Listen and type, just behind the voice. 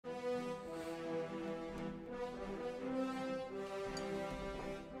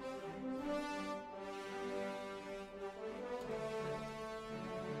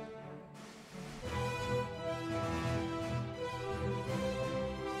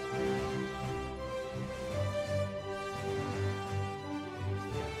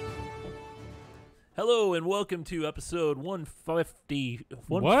Hello and welcome to episode 150.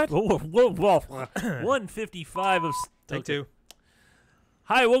 What? 155 of Take two.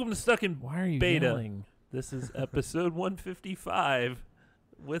 Hi, welcome to Stuck in Why are you Beta. yelling? This is episode 155.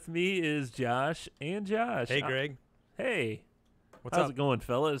 With me is Josh and Josh. Hey, Greg. Hey. What's How's up? it going,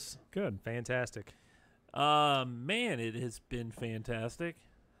 fellas? Good. Fantastic. Man, it has been fantastic.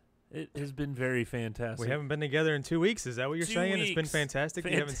 It has been very fantastic. We haven't been together in 2 weeks. Is that what you're 2 saying? It's been weeks. fantastic.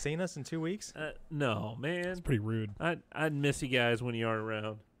 You haven't seen us in 2 weeks? No, man. It's pretty rude. I'd miss you guys when you aren't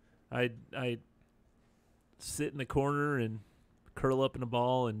around. I'd sit in the corner and curl up in a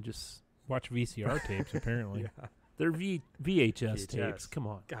ball and just Watch VCR tapes, apparently. Yeah. they're VHS tapes. VHS. Come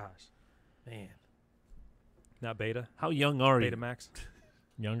on, Gosh. man. Not beta. How young are Beta you? Max.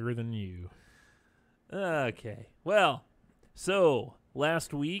 Younger than you. Okay. Well, so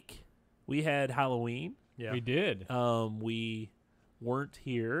last week we had Halloween. Yeah. We did. We weren't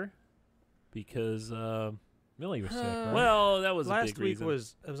here because Millie was sick, right? well, that was a Last big week reason.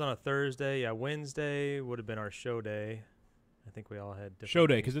 was on a Thursday. Yeah, Wednesday would have been our show day. I think we all had different Show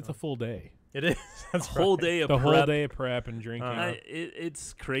day, things because it's a going. full day. It is. That's a whole right. day of The prep. whole day of prep and drinking.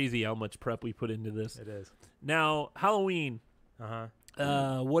 It's crazy how much prep we put into this. It is. Now, Halloween. Uh-huh.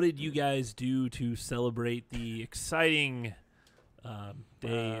 What did you guys do to celebrate the exciting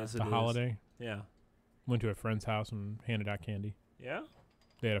day as it the is? holiday. Yeah. Went to a friend's house and handed out candy. Yeah?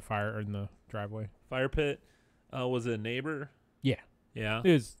 They had a fire in the driveway. Fire pit. Was it a neighbor? Yeah. Yeah.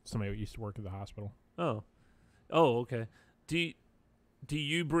 It was somebody who used to work at the hospital. Oh, okay. Do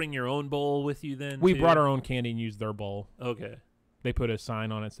you bring your own bowl with you then? We too? brought our own candy and used their bowl. Okay. They put a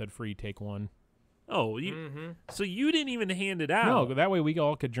sign on it that said free, take one. Oh, so you didn't even hand it out? No, that way we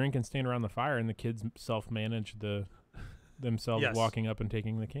all could drink and stand around the fire, and the kids self-managed themselves Yes. walking up and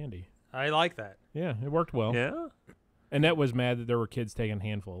taking the candy. I like that. Yeah, it worked well. Yeah. Annette was mad that there were kids taking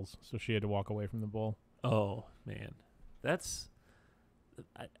handfuls, so she had to walk away from the bowl. Oh man, that's.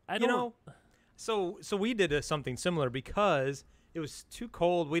 I don't. You know, so we did something similar because it was too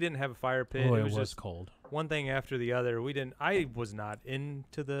cold. We didn't have a fire pit. Oh, it it was was just cold one thing after the other. I was not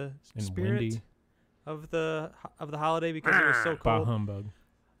into the and spirit windy. of the holiday because it was so Bah cold. humbug.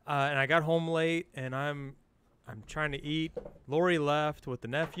 And I got home late, and I'm trying to eat. Lori left with the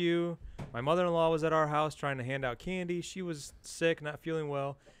nephew. My mother-in-law was at our house trying to hand out candy. She was sick, not feeling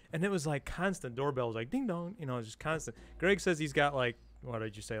well, and it was like constant doorbells, like ding dong. You know, it's just constant. Greg says he's got like, what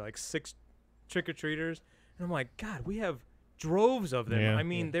did you say, like 6 trick-or-treaters, and I'm like, God, we have droves of them. Yeah. I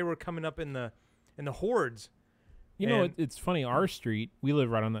mean, they were coming up in the hordes. You know, And- it's funny. Our street, we live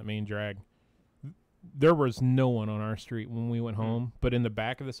right on that main drag. There was no one on our street when we went home, but in the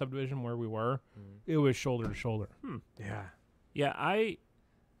back of the subdivision where we were, it was shoulder to shoulder. Yeah, Yeah, I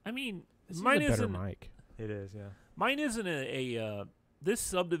mean, This is mine a better isn't. mic. it is. Yeah. Mine isn't a this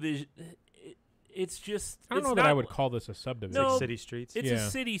subdivision. It's just. I don't it's know that not- I would call this a subdivision. No, City streets. It's Yeah. a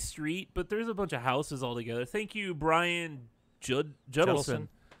city street, but there's a bunch of houses all together. Thank you, Brian Juddleson. Juddleson.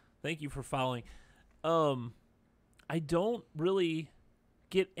 Thank you for following. I don't really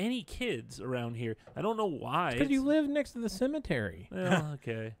get any kids around here. I don't know why. Because you live next to the cemetery. Well,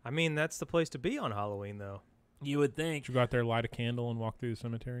 okay. I mean, that's the place to be on Halloween, though. You would think. Did you go out there, light a candle, and walk through the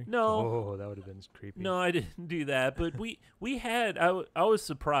cemetery? No. Oh, that would have been creepy. No, I didn't do that. But we had. I was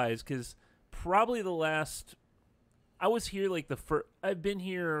surprised because probably the last. I was here like the first. I've been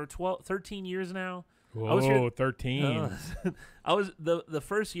here 13 years now. Whoa, I was here- 13. I was the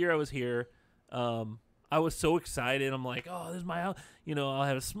first year I was here. I was so excited. I'm like, oh, this is my house. You know, I'll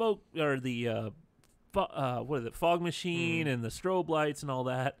have a smoke or the what is it, fog machine and the strobe lights and all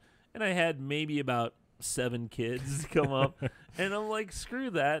that. And I had maybe about 7 kids come up, and I'm like, screw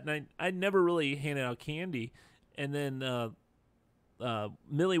that. And I never really handed out candy. And then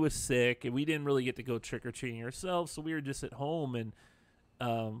Millie was sick, and we didn't really get to go trick or treating ourselves, so we were just at home, and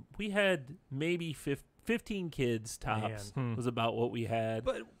we had maybe 15 kids tops. Man. Was about what we had.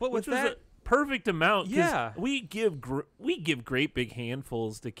 But which with was that, a perfect amount. 'Cause Yeah. we give great big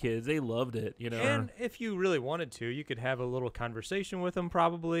handfuls to kids. They loved it, you know. and if you really wanted to, you could have a little conversation with them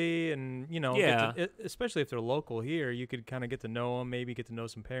probably, and you know, Yeah. especially if they're local here, you could kind of get to know them, maybe get to know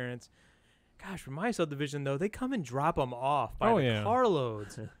some parents. Gosh, for my subdivision though, they come and drop them off by the yeah.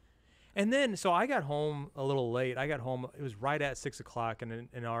 carloads. And then, so I got home a little late. I got home; it was right at 6 o'clock, and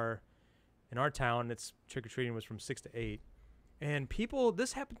in our town, it's trick or treating was from 6 to 8. And people,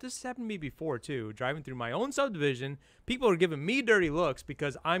 this happened to me before too. Driving through my own subdivision, people are giving me dirty looks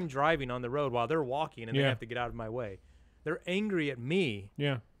because I'm driving on the road while they're walking, and they Yeah. have to get out of my way. They're angry at me.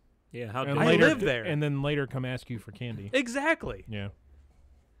 Yeah. yeah, how And dare I you. live there. And then later come ask you for candy. Exactly. Yeah.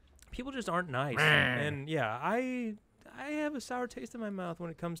 People just aren't nice. And yeah, I have a sour taste in my mouth when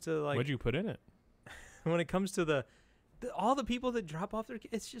it comes to like. What'd you put in it? when it comes to all the people that drop off their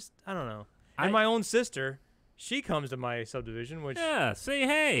kids. It's just, I don't know. I- And my own sister, she comes to my subdivision, which Yeah, say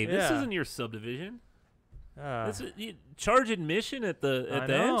hey. This Yeah. isn't your subdivision. You charge admission at the I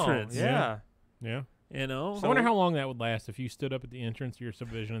know, entrance. Yeah. Yeah. You know. I wonder how long that would last if you stood up at the entrance of your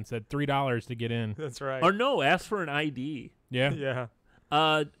subdivision and said $3 to get in. That's right. Or no, ask for an ID. Yeah. Yeah.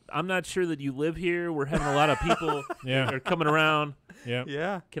 I'm not sure that you live here. We're having a lot of people Yeah. that are coming around. Yeah.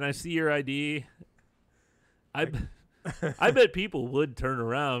 Yeah. Can I see your ID? I bet people would turn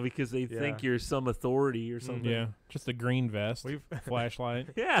around because they think you're some authority or something. Yeah. Just a green vest, We've flashlight.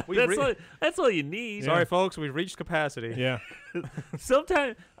 Yeah, We've that's all you need. Sorry, folks, we've reached capacity. Yeah.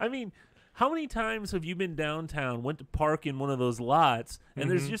 Sometimes, I mean, how many times have you been downtown, went to park in one of those lots, and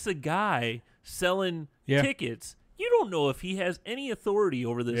there's just a guy selling tickets? You don't know if he has any authority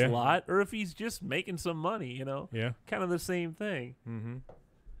over this lot or if he's just making some money, you know? Yeah. Kind of the same thing. Mm-hmm.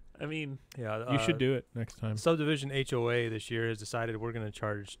 I mean, Yeah. You should do it next time. Subdivision HOA this year has decided we're going to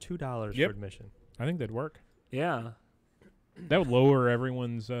charge $2 Yep. for admission. I think that'd work. yeah. That would lower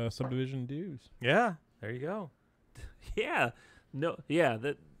everyone's subdivision dues. Yeah. There you go. Yeah. No, yeah,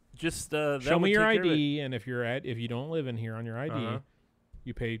 that just that Show would me your take care of it. ID, and if you don't live in here on your ID, Uh-huh.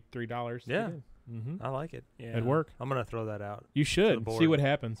 you pay $3. Yeah. Mm-hmm. I like it. Yeah. That'd work. I'm going to throw that out. You should see board. what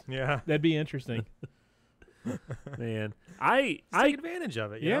happens. Yeah. That'd be interesting. Man. I Take advantage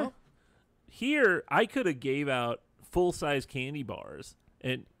of it, you know? here I could have gave out full-size candy bars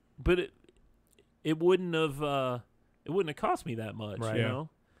but it wouldn't have cost me that much, Right. you Yeah. know.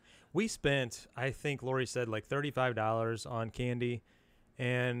 We spent, I think Lori said, like $35 on candy,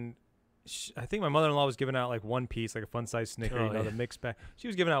 and I think my mother-in-law was giving out like one piece, like a fun-size Snicker, Oh, yeah. the mixed bag. She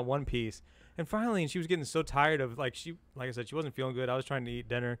was giving out one piece, and finally, she was getting so tired of like I said, she wasn't feeling good. I was trying to eat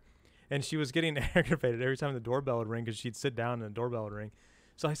dinner, and she was getting aggravated every time the doorbell would ring because she'd sit down and the doorbell would ring.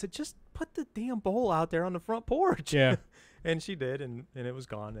 So I said, just put the damn bowl out there on the front porch. Yeah. And she did, and it was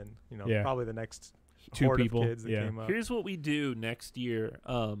gone, and Yeah. probably the next Two horde people, of kids that yeah. came up. Here's what we do next year.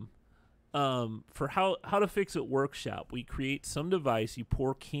 For how to fix it workshop, we create some device. You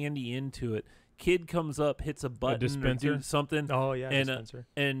pour candy into it. Kid comes up, hits a button, or dispenser? do something, Oh yeah, and dispenser.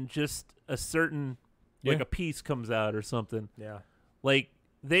 and just a certain like a piece comes out or something. Yeah. Like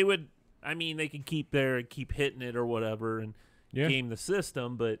they would, I mean, they could keep there and keep hitting it or whatever and game the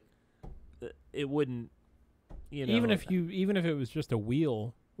system, but it wouldn't. You know, even if it was just a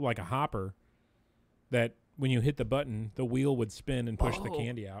wheel, like a hopper, that when you hit the button, the wheel would spin and push the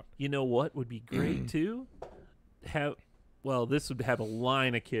candy out. You know what would be great too? This would have a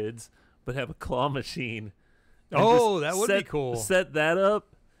line of kids, but have a claw machine. And Oh, just that would be cool. Set that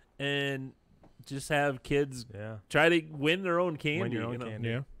up and just have kids try to win their own candy. Win your own you know? candy.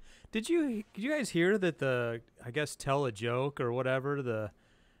 Yeah. Did you guys hear that I guess tell a joke or whatever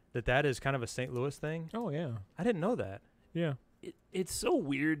that is kind of a St. Louis thing? Oh yeah. I didn't know that. Yeah. It's so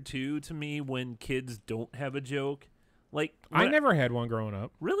weird too to me when kids don't have a joke. Like I never had one growing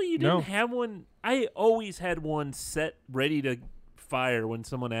up. Really, you didn't have one? I always had one set ready to fire when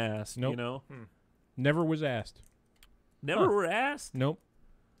someone asked. Nope. You know, Never was asked. never were asked. Nope.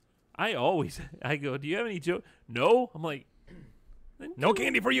 I go, do you have any joke? No. I'm like, then No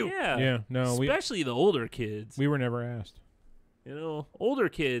candy for you. Yeah. Yeah. No. Especially the older kids. We were never asked. You know, older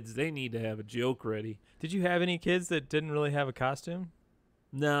kids, they need to have a joke ready. Did you have any kids that didn't really have a costume?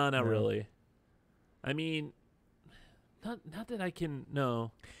 No, not No. really. I mean, not that I can.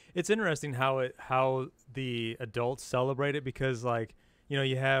 No. It's interesting how the adults celebrate it because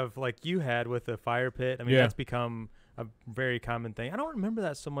you have like you had with the fire pit. I mean that's become a very common thing. I don't remember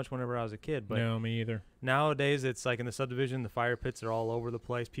that so much whenever I was a kid, but No, me either. nowadays it's like in the subdivision the fire pits are all over the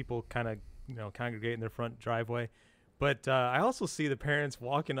place. People kind of congregate in their front driveway. But I also see the parents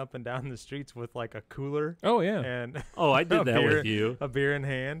walking up and down the streets with like a cooler Oh yeah. and Oh, I did that with you. a beer in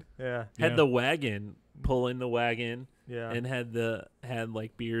hand. Yeah. Had the wagon, pull in the wagon, Yeah. and had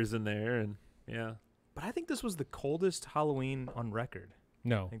like beers in there, and yeah. But I think this was the coldest Halloween on record.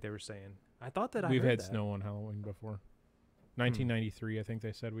 No. I think they were saying. I thought that We've I heard had that. snow on Halloween before. 1993, I think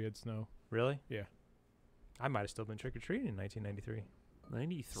they said we had snow. Really? Yeah. I might have still been trick or treating in 1993.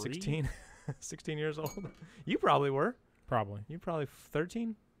 93. 16, 16 years old. You probably were. Probably. You probably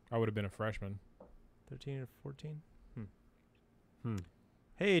 13, I would have been a freshman. 13 or 14. Hmm.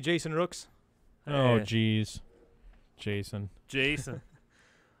 Hey, Jason Rooks. Oh, Hey, jeez. Jason. Jason.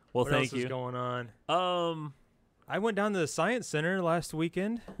 Well, What thank else is you. going on? I I went down to the Science Center last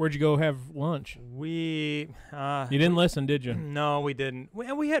weekend. Where'd you go have lunch? We You didn't listen, did you? No, we didn't.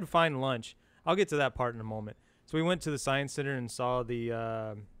 We had fine lunch. I'll get to that part in a moment. So we went to the Science Center and saw the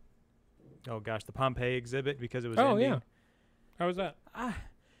the Pompeii exhibit because it was Oh, ending. yeah. How was that?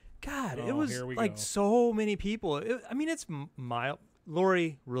 God, it Oh, was here we like go. so many people. I mean, it's mild.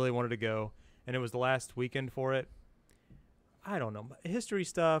 Lori really wanted to go, and it was the last weekend for it. I don't know. History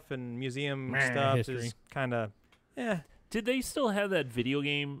stuff and museum stuff history. is kind of, Did they still have that video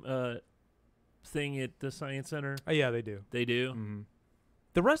game thing at the Science Center? Oh, yeah, they do. They do? Mm-hmm.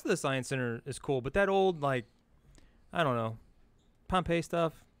 The rest of the Science Center is cool, but that old, like, I don't know, Pompeii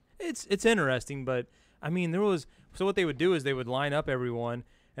stuff, it's interesting, but, I mean, so what they would do is they would line up everyone,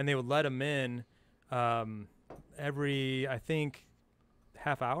 and they would let them in every, I think,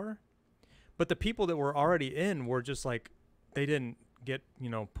 half hour. But the people that were already in were just, like, they didn't get,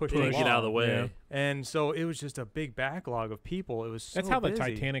 pushed They didn't get out of the along. way. Yeah. And so it was just a big backlog of people. It was so That's how busy. the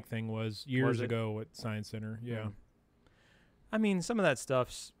Titanic thing was years it? ago at Science Center. Yeah. Mm. I mean, some of that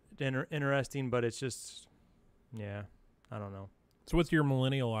stuff's interesting, but it's just, I don't know. So what's your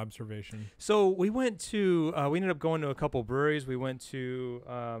millennial observation? So we went to, we ended up going to a couple breweries. We went to,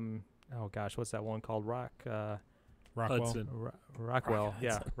 oh gosh, what's that one called? Rockwell. Hudson. Rockwell.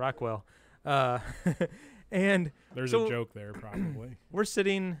 Yeah, Rockwell. And There's so a joke there, probably. we're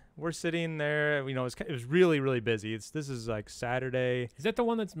sitting there. It was really, really busy. This is like Saturday. Is that the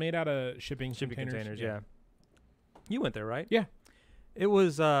one that's made out of shipping Containers, yeah. You went there, right? Yeah. It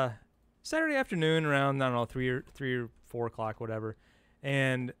was Saturday afternoon around, I don't know, 3 or 4 o'clock, whatever.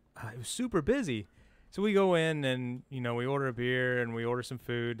 And it was super busy. So we go in and, we order a beer and we order some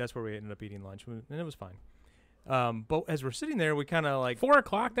food. That's where we ended up eating lunch. And it was fine. But as we're sitting there, we kind of like 4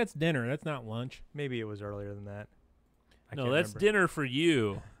 o'clock? That's dinner. That's not lunch. maybe it was earlier than that. I No, can't that's remember. dinner for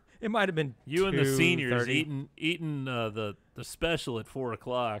you. It might have been You and the seniors 2:30. eating the special at 4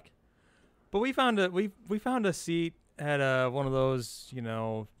 o'clock. But we found a seat at one of those,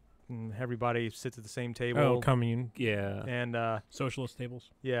 everybody sits at the same table. Oh, commune. Yeah. And Socialist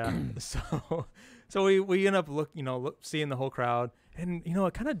tables. yeah, so we end up seeing the whole crowd, and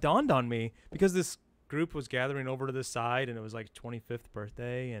it kind of dawned on me because this group was gathering over to this side, and it was like 25th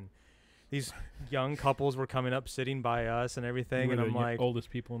birthday, and these young couples were coming up, sitting by us, and everything, You and were I'm the like, oldest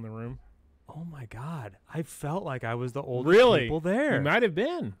people in the room. oh my God, I felt like I was the oldest Really? people there. You might have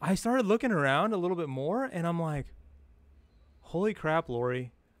been. I started looking around a little bit more, and I'm like, holy crap,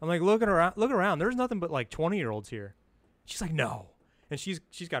 Lori. I'm like, look around. There's nothing but like 20-year-olds here. She's like, no. And she's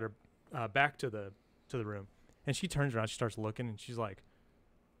got her back to the room. And she turns around, she starts looking, and she's like,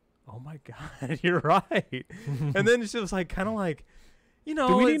 oh my God, you're right. And then she was like, kind of like,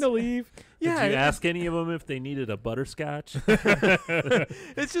 Do we need to leave? Yeah. Did you ask any of them if they needed a butterscotch?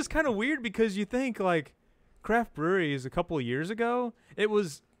 It's just kind of weird because you think like craft breweries a couple of years ago,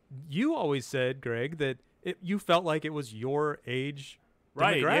 you always said, Greg, that you felt like it was your age.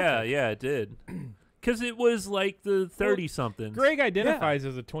 Right. demographic. Yeah, it did. Because it was like the 30-somethings. Greg identifies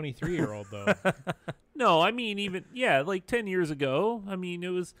as a 23-year-old, though. No, I mean, like 10 years ago. I mean, it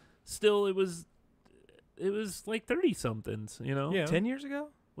was like 30-somethings, Yeah. 10 years ago?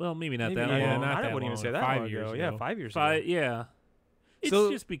 Well, maybe not Maybe that yeah, long. not I that wouldn't even long. say that 5 long years ago. ago. Yeah, 5 years Five, ago. yeah. It's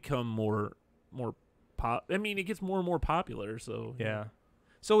So- just become more pop. I mean, it gets more and more popular. So Yeah.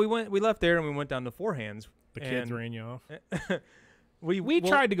 So we left there and we went down to Four Hands. The kids and ran you off. We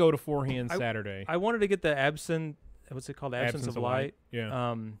Tried to go to Four Hands I- Saturday. I wanted to get the absinthe. What's it called? Absence of Light.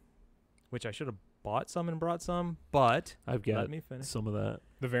 Yeah. Which I should have bought some and brought some, but I've got let me finish. some of that.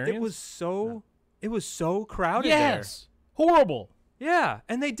 The variants? It was so crowded yes. Horrible. there. Yeah,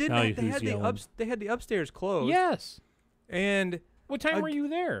 and they didn't. Now They who's had yelling? they had the upstairs closed. Yes. And What time Ag- were you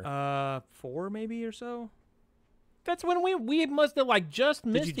there? 4 maybe or so. That's when we must have like just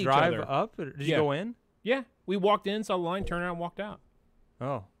missed Did you each drive other. up? Or did you Yeah. go in? Yeah. We walked in, saw the line, turned around, and walked out.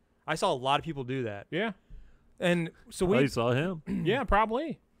 Oh, I saw a lot of people do that. Yeah. And so I we saw him. Yeah,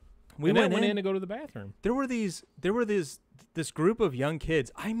 probably. we and then went in to go to the bathroom. There were this group of young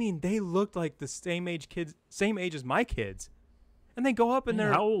kids. I mean, they looked like the same age as my kids, and they go up and Man,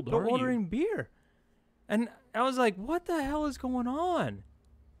 they're how old are you? ordering beer, and I was like, "What the hell is going on?"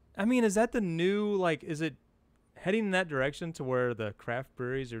 I mean, is that the new like? Is it heading in that direction to where the craft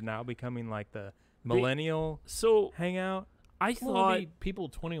breweries are now becoming like the millennial So hangout? I Well, thought it'd be people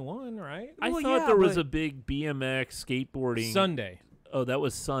 21, right? I Well, thought yeah, there was but- a big BMX skateboarding. Sunday. Oh, that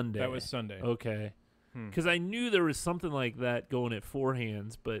was Sunday. That was Sunday. Okay. Hmm. Because I knew there was something like that going at Four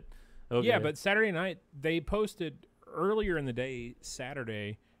Hands, but okay. Yeah, but Saturday night they posted earlier in the day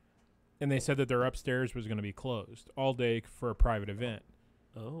Saturday, and they said that their upstairs was going to be closed all day for a private event.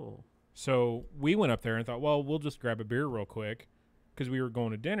 Oh. So we went up there and thought, well, we'll just grab a beer real quick because we were going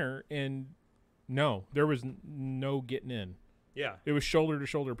to dinner, and no, there was no getting in. Yeah. It was shoulder to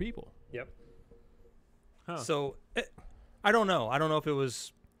shoulder people. Yep. Huh. So I don't know. I don't know if it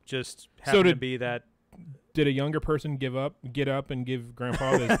was just So happened to did- be that Did a younger person get up and give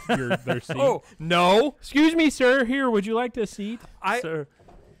Grandpa their seat? Oh no! Excuse me, sir. Here, would you like a seat? Sir,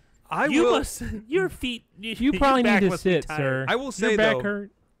 You must. Your feet. You probably your need back to must be sit, tired. sir. I will say Your back though,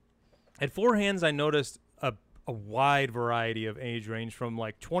 hurt. at Four Hands, I noticed a wide variety of age range from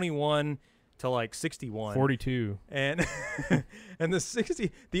like 21 to like 61. 42. And and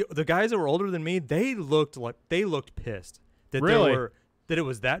the guys that were older than me, they looked pissed that Really? that it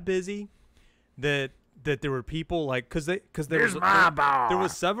was that busy, that there were people like because there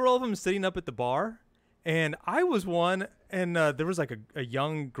was several of them sitting up at the bar, and I was one, and there was like a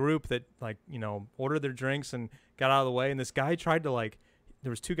young group that like ordered their drinks and got out of the way, and this guy tried to like there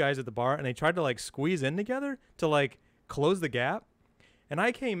was two guys at the bar, and they tried to like squeeze in together to like close the gap. And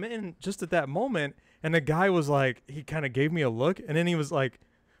I came in just at that moment, and the guy was like, he kind of gave me a look, and then he was like,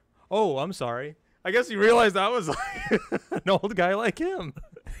 "Oh, I'm sorry." I guess he realized I was like an old guy like him.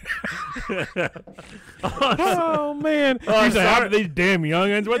 Oh man! He's like, these damn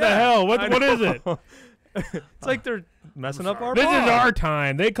youngins. What the hell? What is it? It's like they're messing up our This bar. is our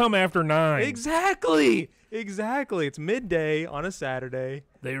time. They come after 9. Exactly. It's midday on a Saturday.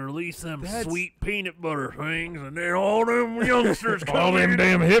 They release them That's- sweet peanut butter things, and then all them youngsters come All them in.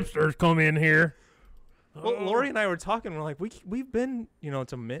 damn hipsters come in here. Well, Lori and I were talking. We're like, we've been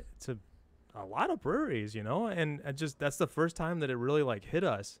to a lot of breweries, and that's the first time that it really like hit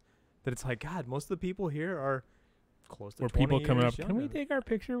us. That it's like, God, most of the people here are close to Where 20 people coming years up, can we younger." take our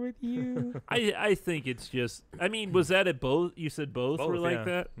picture with you? I think it's just. I mean, was that at both? You said both were like yeah.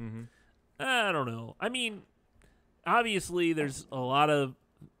 that. Mm-hmm. I don't know. I mean, obviously, there's a lot of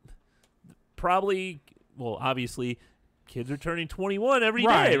obviously, kids are turning 21 every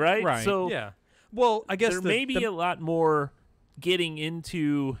day, right? right. So Yeah. Well, I guess there may be a lot more getting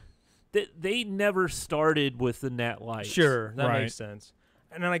into that. They never started with the Nat Lights. Sure, that Right. makes sense.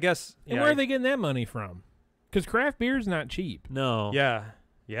 And then I guess And where are they getting that money from? Because craft beer's not cheap. No.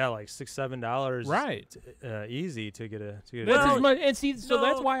 Yeah, like $6-7. Right. Easy to get a. That's Well, as much, and see, so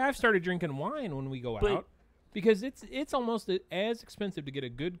that's no. why I've started drinking wine when we go But- out, because it's almost as expensive to get a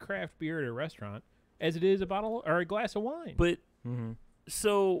good craft beer at a restaurant as it is a bottle or a glass of wine. But Mm-hmm.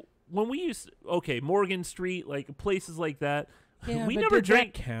 so when we used Morgan Street, like places like that, yeah, we but never did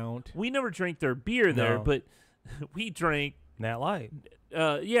drank. that count. We never drank their beer there, No. but we drank. Nat Light.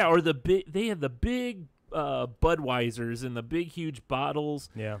 Or the big. They had the big Budweisers in the big huge bottles,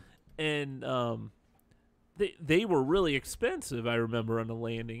 Yeah. and they were really expensive. I remember on the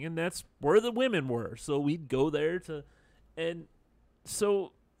landing, and that's where the women were. So we'd go there and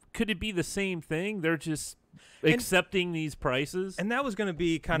so could it be the same thing? They're just accepting these prices. And that was going to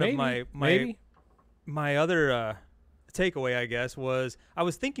be kind Maybe, of my maybe. my other takeaway, I guess, was I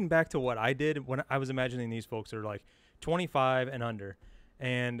was thinking back to what I did when I was imagining these folks are like 25 and under,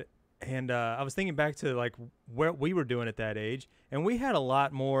 and I was thinking back to like what we were doing at that age, and we had a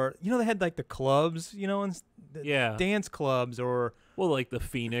lot more. They had like the clubs, and Yeah. dance clubs or Like the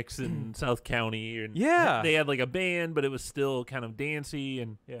Phoenix in South County, and Yeah. they had like a band, but it was still kind of dancey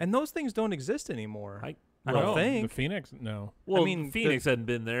and and those things don't exist anymore. I I don't No, think. the Phoenix. No, well, mean, Phoenix hadn't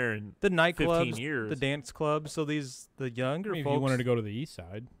been there, and The nightclubs, 15 years. the dance clubs. So the younger I mean, if folks. you wanted to go to the east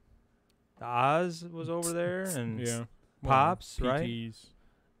side, Oz was over there, and yeah, Pops, well, right? PTs.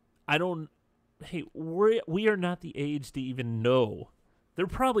 I don't. Hey, we are not the age to even know. There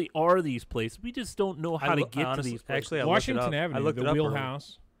probably are these places. We just don't know how to get to these places. Actually, I Washington looked it up. Avenue, I looked the it up earlier.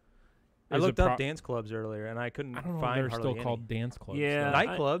 Wheelhouse. I is a looked up pro- dance clubs earlier, and I couldn't I don't know if find they're hardly still any. called dance clubs. Yeah. though.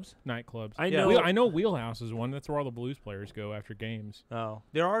 Nightclubs. Nightclubs. I Yeah. know. I know Wheelhouse is one. That's where all the blues players go after games. Oh,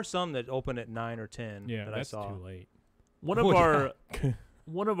 there are some that open at 9 or 10. Yeah, that that's I saw. too late. One of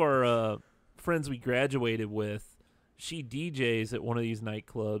Oh, our friends we graduated with, she DJs at one of these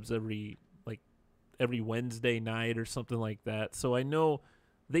nightclubs every Wednesday night or something like that. So I know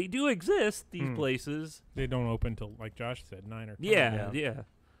they do exist, these places. They don't open till, like Josh said, 9 or 10. Yeah.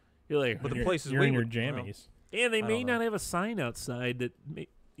 You're like, But the You're- places you're we in your would- jammies. and they I may don't know. not have a sign outside that,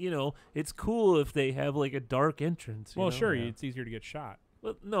 it's cool if they have like a dark entrance. you Well, know? sure, Yeah. it's easier to get shot.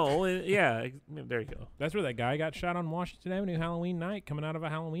 Well, no, yeah, there you go. That's where that guy got shot on Washington Avenue Halloween night coming out of a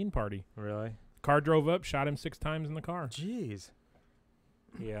Halloween party. Really? Car drove up, shot him 6 times in the car. Jeez.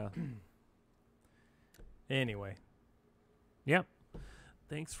 Yeah. Anyway, Yep.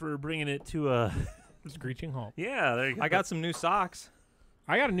 Thanks for bringing it to a. Screeching halt. Yeah, there you go. I got some new socks.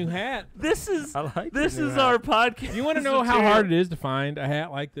 I got a new hat. This is I like this your new is hat. our podcast. You want to know how hard it is to find a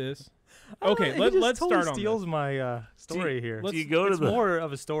hat like this? Okay, He let's just start on steals this. my story here. Do you go to It's the? more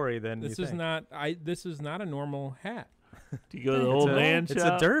of a story than This you is think. not This is not a normal hat. Do you go to the It's old a- man It's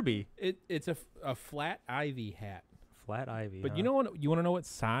shop? a derby. It's a flat ivy hat. Flat ivy. But huh? you want to know what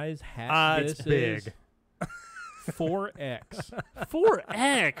size hat this it's big. is? 4X.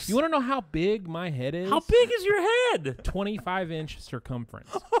 4X. You want to know how big my head is? How big is your head? 25-inch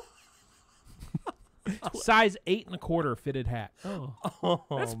circumference. Size 8 1/4 fitted hat. Oh,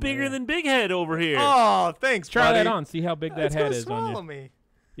 that's bigger than Big Head over here. Oh, thanks, Try buddy. that on. See how big that It's head gonna is on swallow you. me.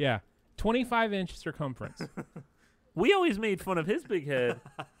 Yeah, 25-inch circumference. We always made fun of his big head.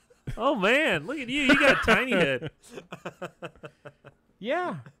 Oh man, look at you! You got a tiny head.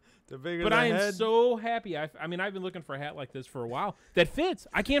 Yeah, The bigger but the I am head. so happy. I mean, I've been looking for a hat like this for a while that fits.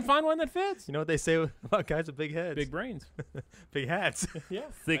 I can't find one that fits. You know what they say about guys with big heads? Big brains. Big hats. Yeah,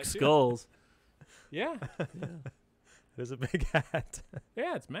 Thick that too. skulls. Yeah, It is a big hat.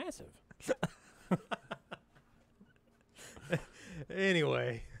 yeah, it's massive.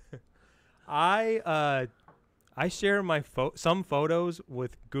 Anyway, I share my some photos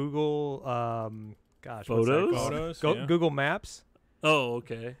with Google. Gosh, what's that Photos? called? Photos. yeah. Google Maps. Oh,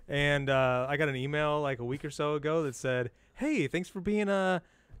 okay. And I got an email like a week or so ago that said, "Hey, thanks for being a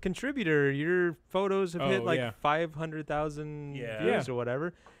contributor. Your photos have hit Oh, like yeah. 500,000 Yeah. views or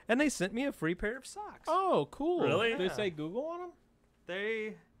whatever." And they sent me a free pair of socks. Oh, cool. Really? Did they Yeah. say Google on them?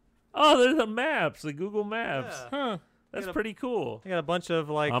 They Oh, there's the maps, the Google Maps. Yeah. Huh. That's Yeah. pretty cool. I got a bunch of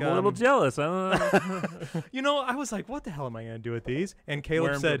like. I'm a little jealous. I don't know. You know, I was like, "What the hell am I going to do with these?" And Wear Caleb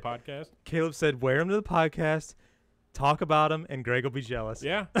 'em to the said, podcast. "Wear them to the podcast, talk about them, and Greg will be jealous."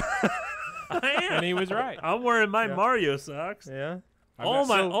 Yeah, I am. and he was right. I'm wearing my Yeah. Mario socks. Yeah.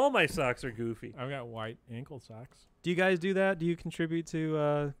 All my socks are goofy. I've got white ankle socks. Do you guys do that? Do you contribute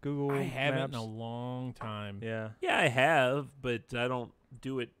to Google I haven't in Maps? a long time. Yeah. Yeah, I have, but I don't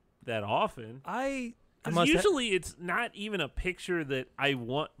do it that often. I Because must usually it's not even a picture that I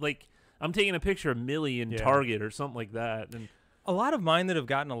want. Like, I'm taking a picture of Millie in Yeah. Target or something like that. And a lot of mine that have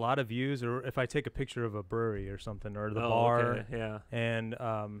gotten a lot of views, or if I take a picture of a brewery or something, or the bar, okay, yeah, and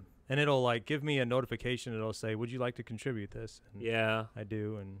it'll like give me a notification. It'll say, "Would you like to contribute this?" And yeah. I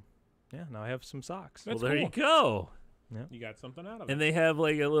do, and yeah, now I have some socks. That's well, there cool. you go. You got something out of it. And they have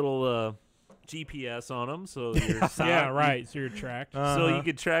like a little GPS on them, so your sock, Yeah, right. So you're tracked. So Uh-huh. you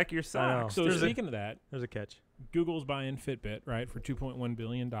could track your I know. socks. So There's a- speaking of that, There's a catch. Google's buying Fitbit, right, for $2.1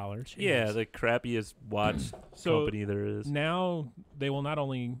 billion. Yeah, the crappiest watch So company there is. now they will not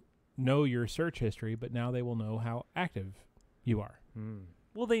only know your search history, but now they will know how active you are.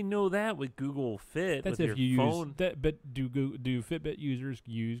 Well, they know that with Google Fit. That's with if your you phone. use that. But do Fitbit users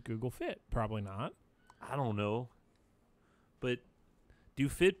use Google Fit? Probably not. I don't know, but do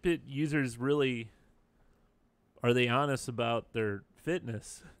Fitbit users really? Are they honest about their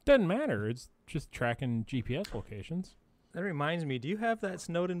fitness? Doesn't matter. It's just tracking GPS locations. That reminds me. Do you have that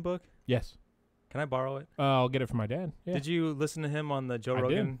Snowden book? Yes. Can I borrow it? I'll get it from my dad. Yeah. Did you listen to him on the Joe I did.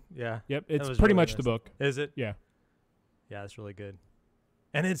 Rogan? Yeah. Yep. That It's was pretty really much the nice. book. Is it? Yeah. Yeah, it's really good.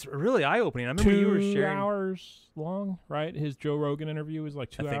 And it's really eye opening. I remember you were 2 sharing. hours long, right? His Joe Rogan interview was like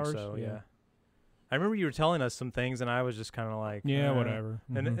 2 I think hours. so. Yeah. I remember you were telling us some things, and I was just kind of like, Yeah, whatever.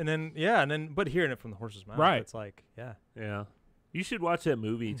 And Mhm. and then but hearing it from the horse's mouth, Right. it's like, yeah. Yeah, you should watch that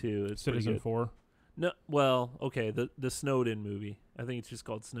movie too. It's pretty Citizen good. 4. No, well, okay, the Snowden movie. I think it's just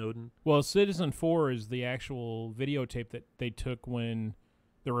called Snowden. Well, Citizen 4 is the actual videotape that they took when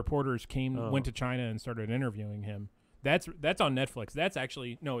the reporters went to China and started interviewing him. That's on Netflix. That's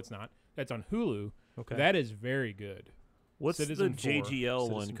actually no, it's not. That's on Hulu. Okay. That is very good. What's Citizen the 4. JGL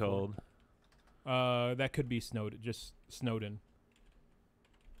one Citizen 4. called? That could be Snowden. Just Snowden.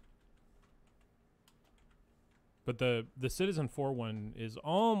 But the Citizen 4 one is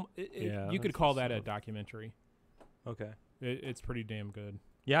Yeah, you could that's call the that a stuff. documentary. Okay. It's pretty damn good.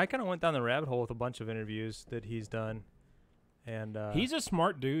 Yeah, I kind of went down the rabbit hole with a bunch of interviews that he's done, and He's a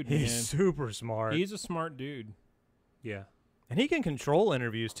smart dude, man. he's super smart. He's a smart dude. Yeah. And he can control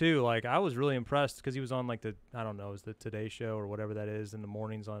interviews too. Like I was really impressed because he was on like I don't know, is the Today Show or whatever that is in the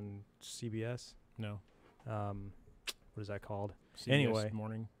mornings on CBS. No. What is that called? CBS Anyway.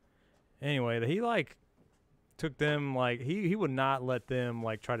 morning. Anyway, he like took them like he would not let them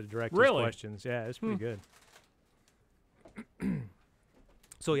like try to direct Really? his questions. Yeah, it's pretty good.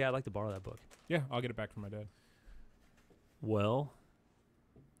 So yeah, I'd like to borrow that book. Yeah, I'll get it back from my dad. Well,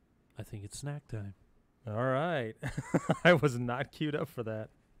 I think it's snack time. All right. I was not queued up for that.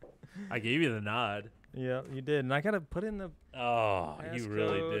 I gave you the nod. Yeah, you did. And I got to put in the Oh, you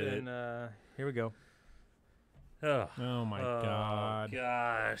really passcode did it. and here we go. Oh, Oh my god.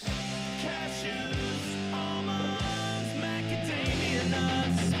 gosh.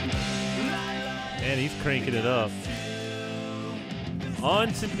 Man, he's cranking it up.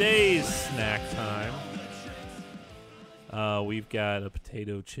 On today's snack time, we've got a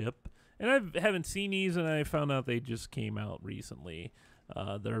potato chip And I haven't seen these, and I found out they just came out recently.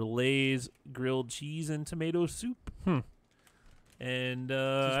 They're Lay's grilled cheese and tomato soup. And Is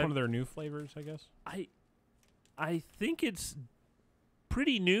this one of their new flavors, I guess? I think it's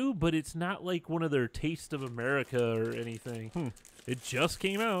pretty new, but it's not like one of their Taste of America or anything. It just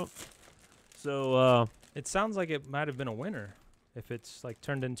came out. So It sounds like it might have been a winner if it's like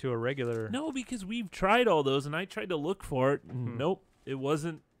turned into a regular. no, because we've tried all those, and I tried to look for it. And nope, it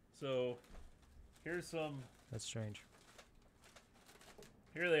wasn't. So here's some. That's strange.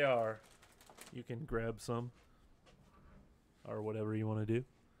 Here they are. You can grab some or whatever you want to do.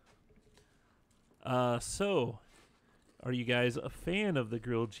 So, are you guys a fan of the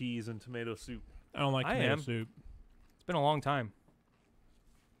grilled cheese and tomato soup? I don't like I tomato am. soup. It's been a long time.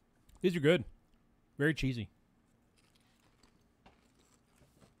 These are good. Very cheesy.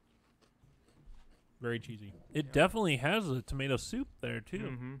 Very cheesy. It definitely has a tomato soup there too.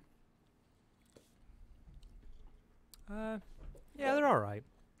 Mm-hmm. Yeah, they're all right.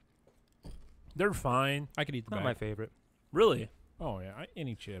 They're fine. I could eat the Not bag. my favorite. Really. Oh, yeah.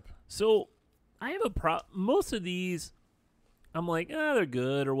 Any chip. So, I have a most of these, I'm like, they're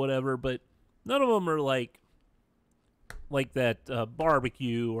good or whatever, but none of them are like that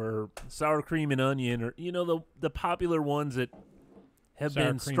barbecue or sour cream and onion or the popular ones that have Sour been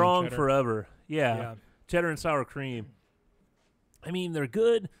cream and strong cheddar. forever. Yeah. Yeah. Cheddar and sour cream. I mean, they're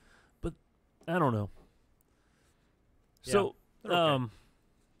good, but I don't know. Yeah, So, they're okay.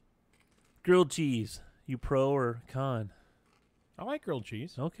 grilled cheese, you pro or con? I like grilled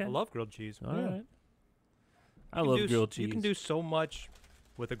cheese. Okay. I love grilled cheese. All Yeah. right. I You can love do grilled cheese. You can do so much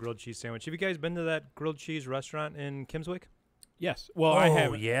with a grilled cheese sandwich. Have you guys been to that grilled cheese restaurant in Kimswick? Yes. Well, I Oh,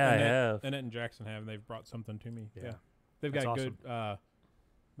 have. yeah, I have. Annette and Jackson have, and they've brought something to me. Yeah. They've That's got awesome. good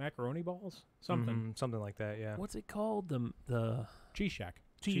macaroni balls. Something. Mhm, something like that. Yeah. What's it called? The Cheese Shack.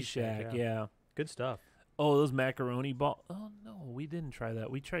 Cheese Shack. Shack, Yeah. Good stuff. Oh, those macaroni ball. Oh no, we didn't try that.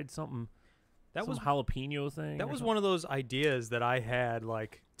 We tried something. That some was jalapeno thing. That or was something. one of those ideas that I had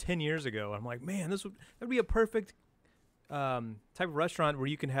like 10 years ago. I'm like, man, that'd be a perfect type of restaurant where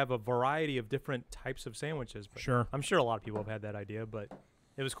you can have a variety of different types of sandwiches. But Sure. I'm sure a lot of people have had that idea, but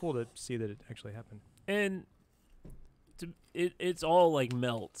it was cool to see that it actually happened. And it's all like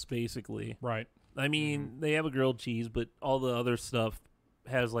melts basically. Right. I mean, they have a grilled cheese, but all the other stuff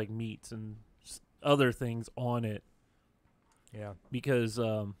has like meats and other things on it Yeah. because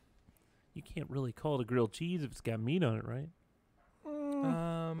you can't really call it a grilled cheese if it's got meat on it, right?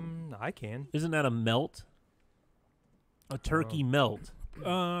 I can. Isn't that a melt? A turkey melt.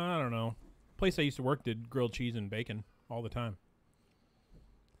 I don't know. Place I used to work did grilled cheese and bacon all the time.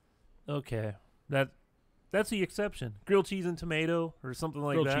 Okay, that's the exception. Grilled cheese and tomato or something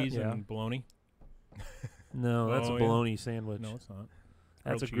like grilled that. cheese yeah. and bologna. No, that's Oh, a yeah. bologna sandwich. No, it's not.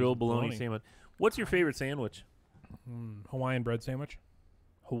 that's grilled a cheese grilled and bologna bologna. sandwich. What's your favorite sandwich? Hawaiian bread sandwich.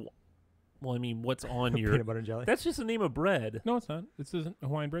 Well, I mean, what's on your? Peanut butter and jelly. That's just the name of bread. No, it's not. It's a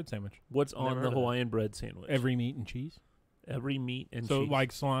Hawaiian bread sandwich. What's Never on heard the of that. Hawaiian bread sandwich? Every meat and cheese. Every meat and So cheese.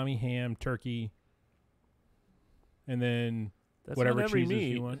 like salami, ham, turkey, and then That's whatever not every cheeses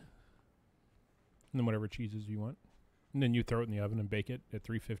meat. you want. And then whatever cheeses you want. And then you throw it in the oven and bake it at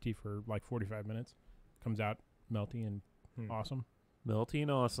 350 for like 45 minutes. Comes out melty and awesome. Melty and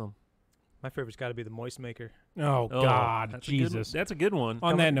awesome. My favorite's got to be the moist maker. Oh, Oh, God, that's a good- Jesus. that's a good one.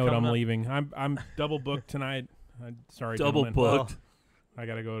 On that note, I'm coming up. leaving. I'm double booked tonight. Sorry, Double gentlemen. booked. I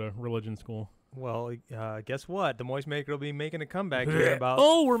got to go to religion school. Well, guess what? The moist maker will be making a comeback here in about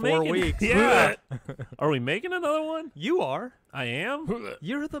Oh, we're 4 making weeks. Yeah. Are we making another one? You are. I am.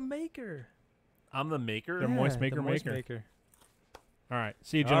 You're the maker. I'm the maker. The moist Yeah, maker the moist maker. maker. All right.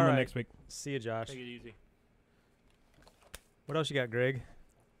 See you, All gentlemen, right. next week. See you, Josh. Take it easy. What else you got, Greg?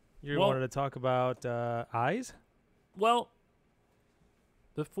 You Well- wanted to talk about eyes? Well,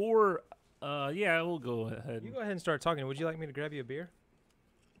 before, yeah, we'll go ahead. You go ahead and start talking. Would you like me to grab you a beer?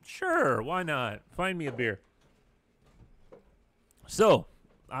 Sure, why not? Find me a beer. So,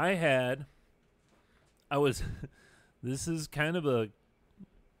 this is kind of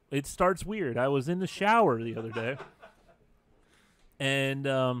it starts weird. I was in the shower the other day. And,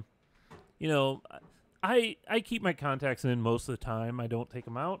 I keep my contacts in most of the time. I don't take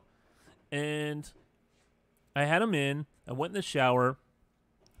them out. And I had them in. I went in the shower.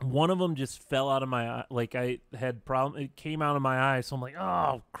 One of them just fell out of my eye. Like I had problem. It came out of my eye. So I'm like,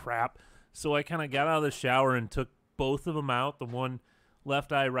 oh crap. So I kind of got out of the shower and took both of them out. The one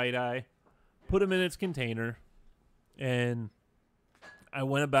left eye, right eye, put them in its container. And I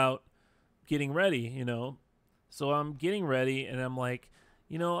went about getting ready, So I'm getting ready and I'm like,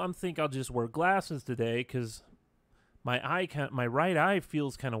 I think I'll just wear glasses today because my right eye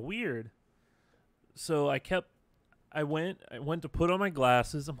feels kind of weird. So I went to put on my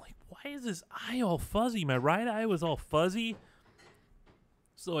glasses. I'm like, why is this eye all fuzzy? My right eye was all fuzzy.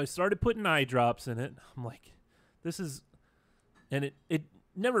 So I started putting eye drops in it. I'm like, and it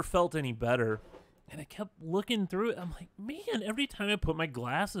never felt any better. And I kept looking through it. I'm like, man, every time I put my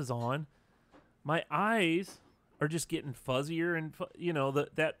glasses on, my eyes are just getting fuzzier, and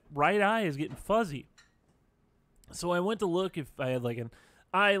that right eye is getting fuzzy. So I went to look if I had like an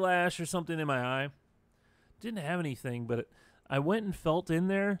eyelash or something in my eye. Didn't have anything, but I went and felt in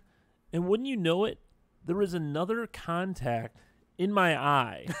there, and wouldn't you know it, there was another contact in my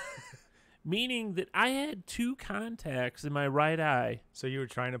eye, meaning that I had 2 contacts in my right eye. So you were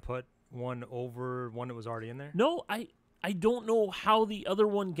trying to put one over one that was already in there? No, I don't know how the other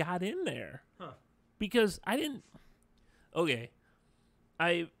one got in there. Huh. Because I didn't. Okay,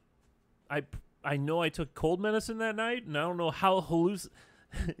 I know I took cold medicine that night, and I don't know how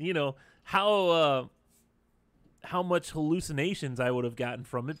how much hallucinations I would have gotten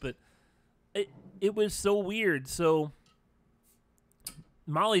from it, but it was so weird. So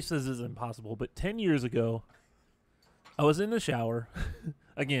Molly says it's impossible, but 10 years ago, I was in the shower,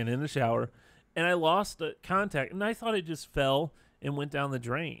 again in the shower, and I lost a contact, and I thought it just fell and went down the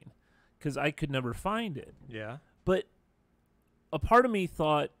drain because I could never find it. Yeah. But a part of me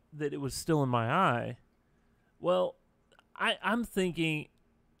thought that it was still in my eye. Well, I'm thinking,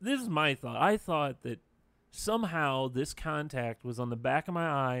 this is my thought. I thought that somehow this contact was on the back of my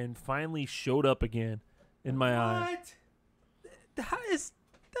eye and finally showed up again in my eye. What? How is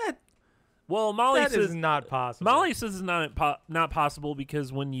that? Well, Molly That says is not possible. Molly says it's not possible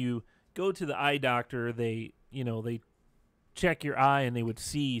because when you go to the eye doctor, they check your eye and they would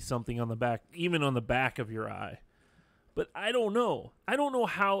see something on the back, even on the back of your eye. But I don't know. I don't know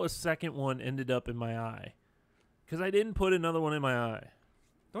how a second one ended up in my eye because I didn't put another one in my eye.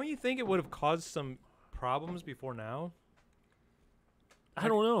 Don't you think it would have caused some problems before now? I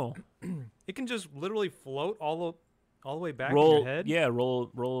don't know. It can just literally float all the way back roll, in your head? Yeah,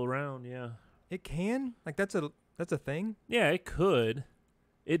 roll around, yeah. It can? Like that's a thing? Yeah, it could.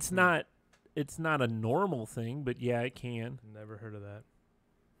 It's not a normal thing, but yeah, it can. Never heard of that.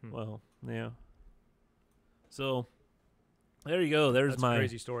 Well, yeah. So there you go. There's That's my a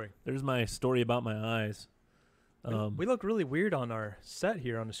crazy story. There's my story about my eyes. We look really weird on our set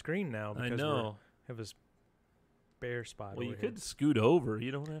here on the screen now I because we know. have this bare spot. Well, you over here. could scoot over.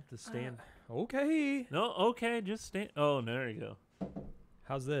 You don't have to stand. Okay. No, okay, just stand. Oh, there you go.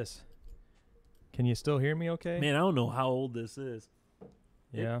 How's this? Can you still hear me okay? Man, I don't know how old this is.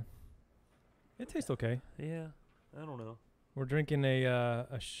 Yeah. It tastes okay. Yeah, I don't know. We're drinking a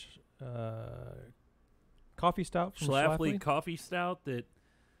coffee stout from Schlafly Schlafly. coffee stout that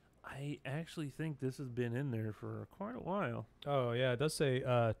I actually think this has been in there for quite a while. Oh, yeah. It does say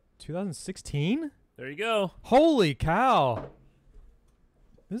 2016? There you go. Holy cow.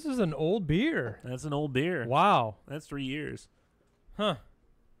 This is an old beer. That's an old beer. Wow. That's 3 years. Huh.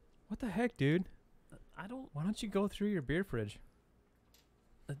 What the heck, dude? I don't. Why don't you go through your beer fridge?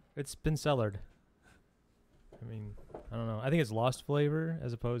 It's been cellared. I mean, I don't know. I think it's lost flavor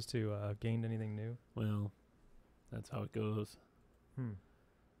as opposed to gained anything new. Well, that's how it goes. Hmm.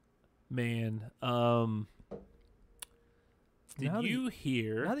 Man, did you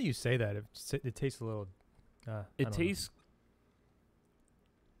hear? Now that you say that, it tastes a little. It tastes.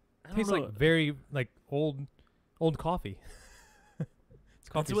 It tastes like very like old coffee. It's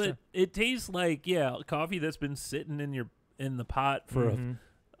coffee. That's what it tastes like. Yeah, coffee that's been sitting in the pot for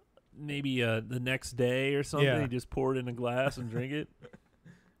maybe the next day or something. Yeah. You just pour it in a glass and drink it.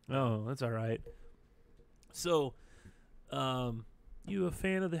 Oh, that's all right. So, you a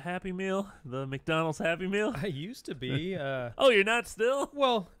fan of the Happy Meal, the McDonald's Happy Meal? I used to be. Oh, you're not still?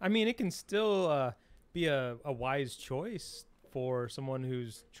 Well, I mean, it can still be a wise choice for someone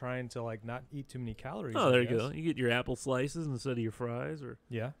who's trying to like not eat too many calories. Oh, I there you guess. go. You get your apple slices instead of your fries or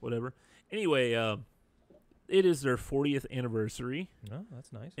Yeah. whatever. Anyway, it is their 40th anniversary. No,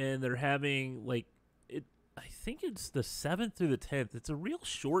 that's nice. And they're having I think it's the 7th through the 10th. It's a real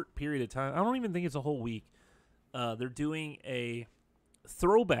short period of time. I don't even think it's a whole week. They're doing a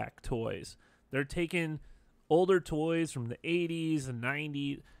throwback toys. They're taking older toys from the 80s and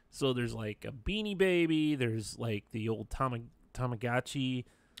 90s. So there's like a Beanie Baby. There's like the old Tamagotchi.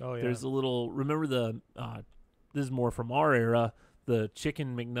 Oh yeah. There's a little. Remember this is more from our era. The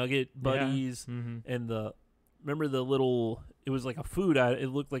Chicken McNugget buddies and remember the little. It was like a food. It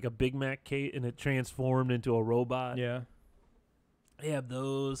looked like a Big Mac cake, and it transformed into a robot. Yeah. They have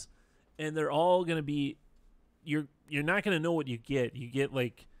those, and they're all gonna be. You're not gonna know what you get. You get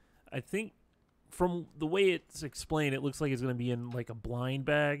like, I think from the way it's explained, it looks like it's going to be in like a blind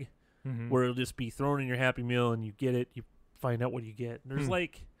bag where it'll just be thrown in your Happy Meal and you get it. You find out what you get. There's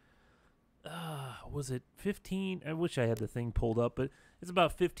like, was it 15? I wish I had the thing pulled up, but it's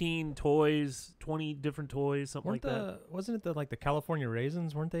about 15 toys, 20 different toys, something like that. Wasn't it like the California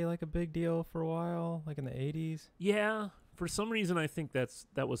raisins? Weren't they like a big deal for a while, like in the 80s? Yeah. For some reason, I think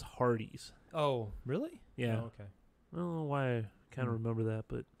that was Hardee's. Oh, really? Yeah. Oh, okay. I don't know why I kind of remember that,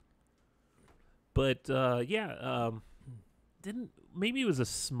 but didn't maybe it was a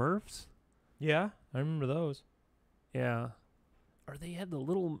Smurfs? Yeah, I remember those. Yeah, or they had the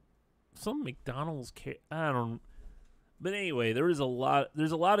little some McDonald's. I don't. But anyway, there's a lot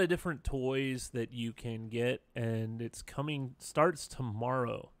of different toys that you can get, and it's starts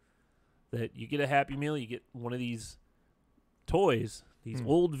tomorrow. That you get a Happy Meal, you get one of these toys, these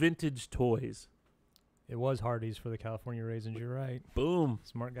old vintage toys. It was Hardee's for the California raisins. You're right. Boom,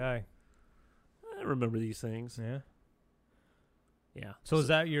 smart guy. I remember these things. Yeah. Yeah. So is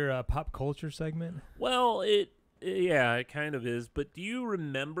that your pop culture segment? Well, it kind of is. But do you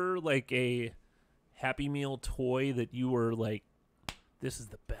remember like a Happy Meal toy that you were like, this is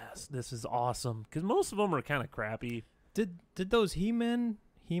the best, this is awesome? Because most of them are kind of crappy. Did those He-Man?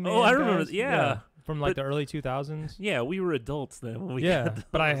 Oh, I remember. Yeah. From like the early 2000s. Yeah, we were adults then. When we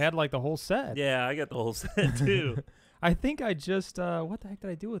but I had like the whole set. Yeah, I got the whole set too. I think I just what the heck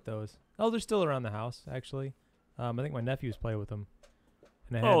did I do with those? Oh, they're still around the house actually. I think my nephews play with them.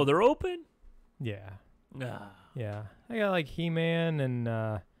 And they're open? Yeah. Nah. Yeah. I got like He-Man and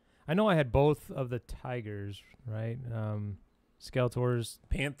I know I had both of the tigers, right? Skeletor's,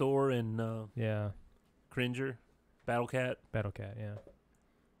 Panther and Cringer, Battle Cat, yeah.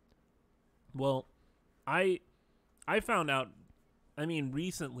 Well, I found out, I mean,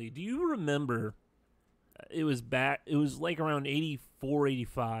 recently, do you remember, it was like around 84,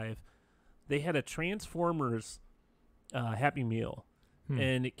 85, they had a Transformers Happy Meal,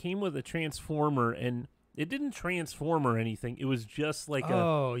 and it came with a Transformer, and it didn't transform or anything, it was just like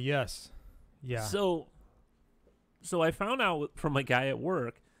Oh, yes. Yeah. So I found out from a guy at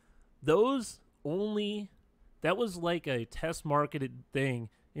work, that was like a test marketed thing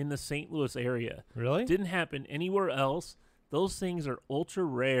in the St. Louis area. Really? Didn't happen anywhere else. Those things are ultra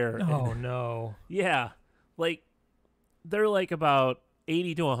rare. Oh, no. Yeah. Like, they're like about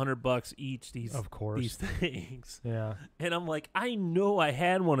 $80 to $100 each, these things. Yeah. And I'm like, I know I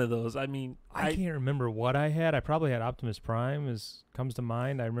had one of those. I mean, I can't remember what I had. I probably had Optimus Prime comes to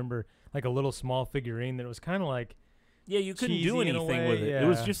mind. I remember like a little small figurine that was kind of like you couldn't do anything with it. Yeah. It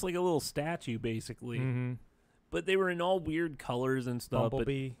was just like a little statue, basically. Mm-hmm. But they were in all weird colors and stuff.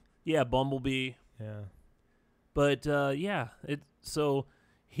 Bumblebee. Bumblebee. Yeah. But so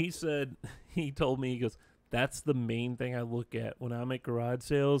he said, he told me, he goes, that's the main thing I look at when I'm at garage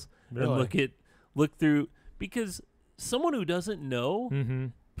sales. Really? And look through, because someone who doesn't know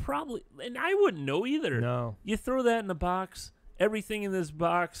probably, and I wouldn't know either. No. You throw that in a box, everything in this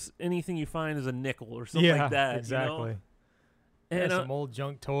box, anything you find is a nickel or something like that. Exactly. You know? And some old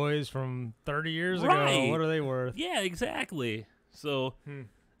junk toys from 30 years right. ago. What are they worth? Yeah, exactly. So,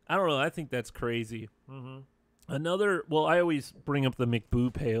 I don't know. I think that's crazy. Another, I always bring up the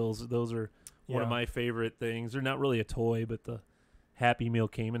McBoo pails. Those are one of my favorite things. They're not really a toy, but the Happy Meal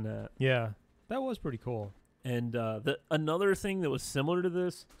came in that. Yeah, that was pretty cool. And another thing that was similar to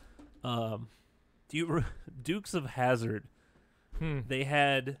this, Dukes of Hazzard. They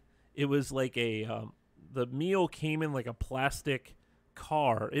had, it was like the meal came in like a plastic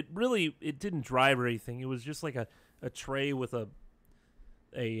car. It didn't drive or anything. It was just like a tray with a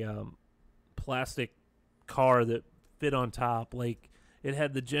plastic car that fit on top. Like, it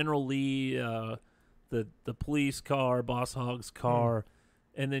had the General Lee, the police car, Boss Hogg's car,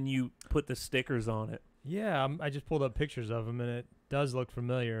 and then you put the stickers on it. Yeah, I just pulled up pictures of them, and it does look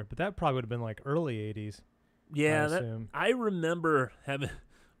familiar. But that probably would have been like early 80s. Yeah, I remember having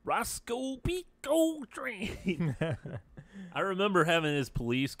Roscoe Pico Train. I remember having his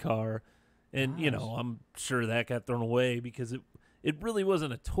police car, and I'm sure that got thrown away because it really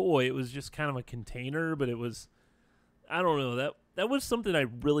wasn't a toy. It was just kind of a container, but it was, I don't know, that was something I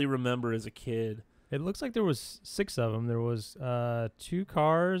really remember as a kid. It looks like there was 6 of them. There was 2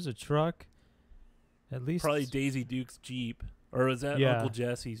 cars, a truck, at least probably Daisy Duke's Jeep, or was that Uncle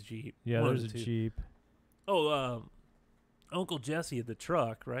Jesse's Jeep? Yeah, there's a Jeep. Oh, Uncle Jesse had the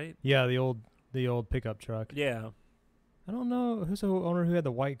truck, right? Yeah, the old pickup truck. Yeah. I don't know who's the owner who had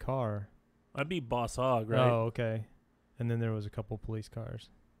the white car. I'd be Boss Hogg, right? Oh, okay. And then there was a couple police cars.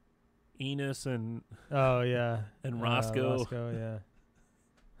 Enos and and Roscoe. Roscoe,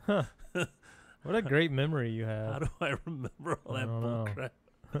 yeah. Huh. What a great memory you have. How do I remember all that bull crap?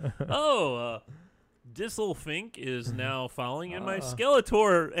 Disselfink is now following, and my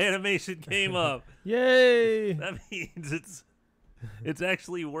Skeletor animation came up. Yay! That means it's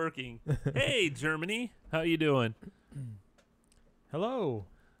actually working. Hey, Germany, how you doing? Hello.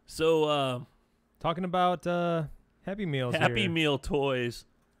 So, Talking about Happy Meals. Happy here. Meal toys.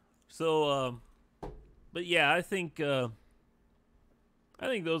 So, but yeah, I think those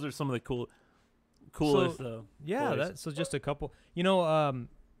are some of the coolest. Yeah, toys. so just a couple.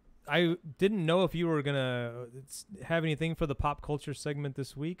 I didn't know if you were gonna have anything for the pop culture segment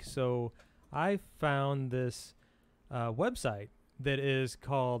this week, so I found this website that is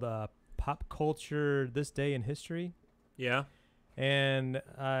called Pop Culture This Day in History. Yeah. And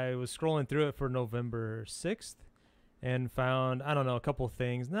I was scrolling through it for November 6th and found, I don't know, a couple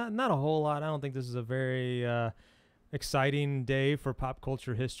things. Not a whole lot. I don't think this is a very exciting day for pop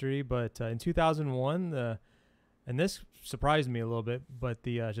culture history, but in 2001, and this surprised me a little bit, but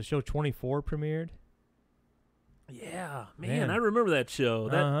the show 24 premiered. Yeah, man, I remember that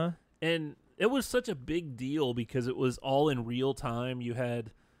show. And it was such a big deal because it was all in real time. You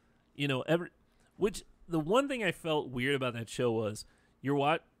had, which the one thing I felt weird about that show was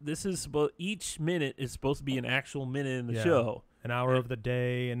each minute is supposed to be an actual minute in the show, an hour of the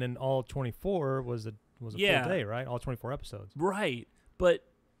day, and then all 24 was a full day, right? All 24 episodes, right? But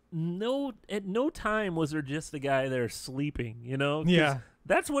at no time was there just a guy there sleeping, Yeah,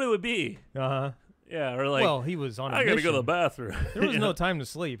 that's what it would be. Yeah, or like, well, he was on a mission. I gotta go to the bathroom. There was no time to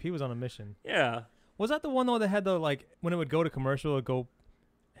sleep. He was on a mission. Yeah. Was that the one though that had the, like, when it would go to commercial, it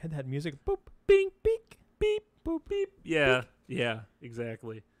had that music, boop, bing, beep, beep, boop, beep. Yeah, beep. yeah,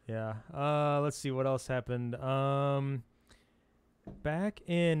 exactly. Yeah. Let's see what else happened. Back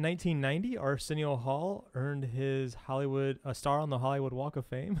in 1990, Arsenio Hall earned his a star on the Hollywood Walk of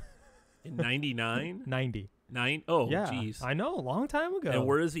Fame. In 99? 90. Oh, yeah, jeez. I know, a long time ago. And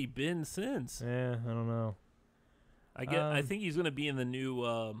where has he been since? Yeah, I don't know. I think he's going to be in the new,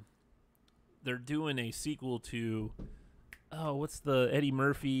 they're doing a sequel to, what's the Eddie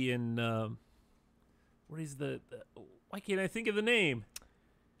Murphy and, why can't I think of the name?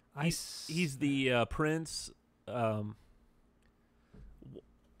 He's the Prince, come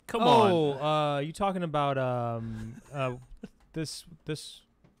on. Oh, you talking about, this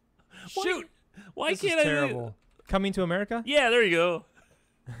shoot. Why this can't is I? Terrible. Coming to America? Yeah, there you go.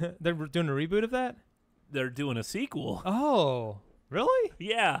 They're doing a reboot of that? They're doing a sequel. Oh, really?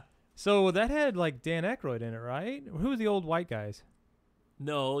 Yeah. So that had, like, Dan Aykroyd in it, right? Who was the old white guys?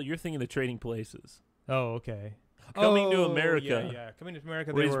 No, you're thinking of Trading Places. Oh, okay. Coming to America. Yeah. Coming to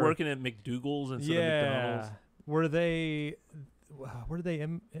America. Where he's working at McDougal's instead of McDonald's. Where did they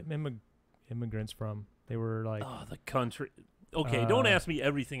immigrants from? They were like, the country. Okay, don't ask me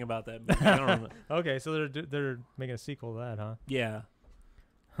everything about that movie. I don't know. Okay, so they're making a sequel to that, huh? Yeah.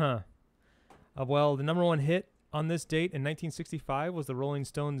 Huh. Well, the number one hit on this date in 1965 was the Rolling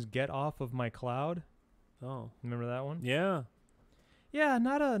Stones' "Get Off of My Cloud." Oh, remember that one? Yeah. Yeah,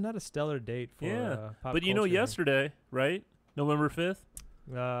 not a stellar date for pop but culture. Yesterday, right? November 5th.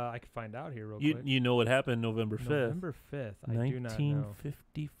 I could find out here real quick. You know what happened November 5th? November 5th. I do not know.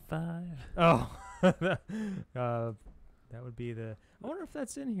 1955. Oh. That would be I wonder if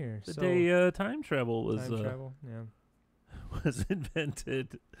that's in here. The day time travel was was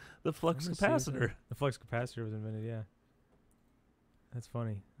invented. The flux capacitor. The flux capacitor was invented, yeah. That's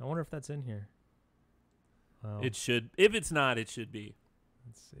funny. I wonder if that's in here. Wow. It should. If it's not, it should be.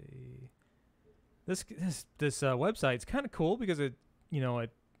 Let's see. This website's kind of cool because it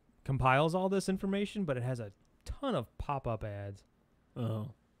compiles all this information, but it has a ton of pop-up ads. Oh.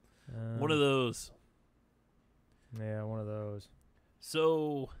 One of those. Yeah, one of those.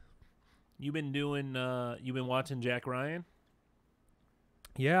 So, you've been watching Jack Ryan?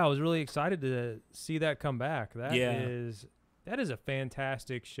 Yeah, I was really excited to see that come back. That is a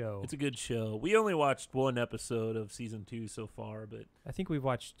fantastic show. It's a good show. We only watched one episode of season 2 so far, but I think we've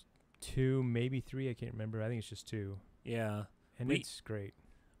watched 2, maybe 3. I can't remember. I think it's just 2. Yeah. And it's great.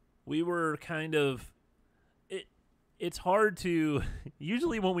 We were kind of... It's hard to...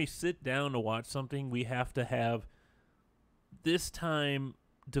 Usually when we sit down to watch something, we have to have this time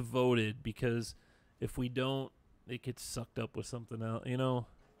devoted, because if we don't, it gets sucked up with something else,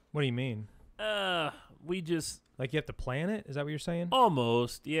 What do you mean? We just... Like, you have to plan it? Is that what you're saying?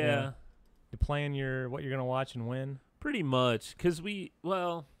 Almost, yeah. To plan what you're going to watch and when? Pretty much, because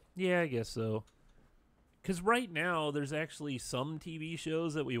I guess so. Because right now, there's actually some TV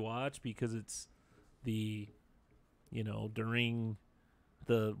shows that we watch because it's during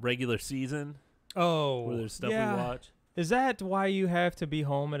the regular season. Oh. Where there's stuff we watch. Is that why you have to be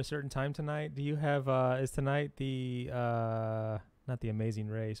home at a certain time tonight? Do you have, is tonight the not The Amazing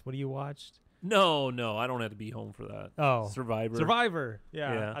Race. What do you watched? No, I don't have to be home for that. Oh, Survivor.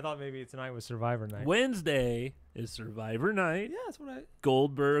 Yeah. I thought maybe tonight was Survivor night. Wednesday is Survivor night. Yeah, that's what I.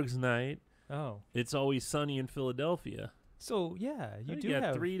 Goldberg's night. Oh. It's Always Sunny in Philadelphia. So yeah, you do got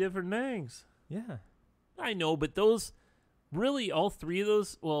have 3 different things. Yeah. I know, but those really all 3 of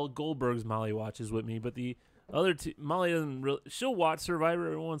those. Well, Goldberg's Molly watches with me, but the other 2, Molly doesn't really. She'll watch Survivor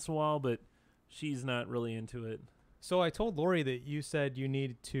every once in a while, but she's not really into it. So I told Lori that you said you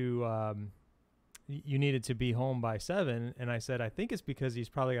needed to be home by 7, and I said I think it's because he's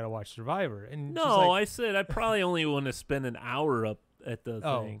probably got to watch Survivor. And no, I said I probably only want to spend an hour up at the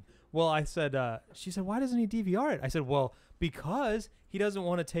thing. Well, I said. She said, "Why doesn't he DVR it?" I said, "Well, because he doesn't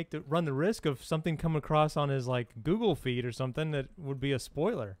want to run the risk of something coming across on his like Google feed or something that would be a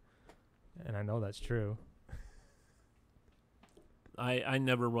spoiler." And I know that's true. I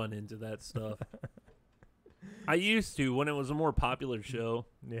never run into that stuff. I used to when it was a more popular show.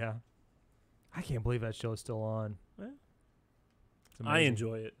 Yeah. I can't believe that show is still on. I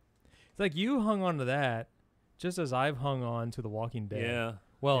enjoy it. It's like you hung on to that just as I've hung on to The Walking Dead. Yeah.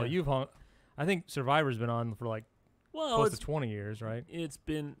 Well, yeah. you've hung. I think Survivor's been on for like close to 20 years, right? It's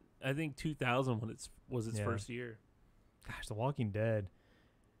been, I think, 2000 when was its first year. Gosh, The Walking Dead.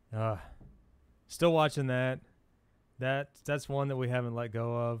 Still watching that. That's one that we haven't let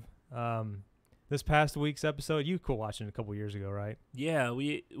go of. This past week's episode, you quit watching it a couple years ago, right? Yeah,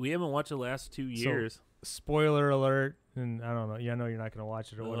 we haven't watched the last 2 years. So, spoiler alert, and I don't know. Yeah, I know you're not going to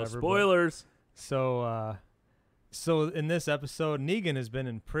watch it or whatever. Spoilers. So in this episode, Negan has been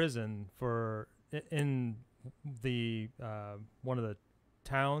in prison in the one of the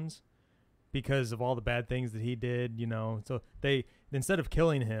towns because of all the bad things that he did. You know, so they instead of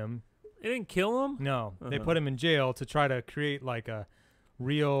killing him, they didn't kill him. No, they put him in jail to try to create like a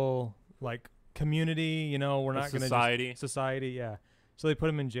real like community. You know, we're not going to society. Yeah. So they put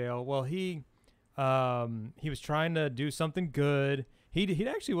him in jail. Well, he was trying to do something good. He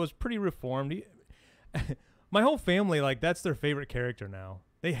actually was pretty reformed. My whole family, like, that's their favorite character now.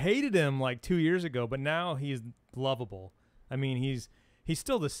 They hated him like 2 years ago, but now he's lovable. I mean, he's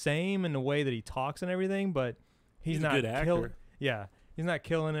still the same in the way that he talks and everything, but he's not a good actor. Yeah, he's not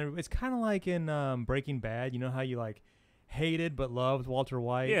killing it. It's kind of like in Breaking Bad. You know how you like hated but loved Walter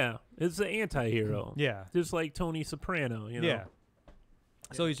White? Yeah, it's an anti-hero. Yeah, just like Tony Soprano. You know? Yeah.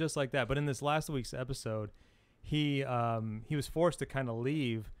 So he's just like that. But in this last week's episode, he was forced to kind of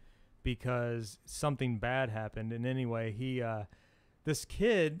leave because something bad happened. And anyway, this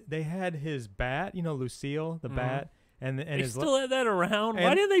kid, they had his bat, you know, Lucille, the bat, and they still had that around.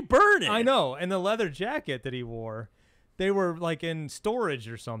 Why didn't they burn it? I know. And the leather jacket that he wore, they were like in storage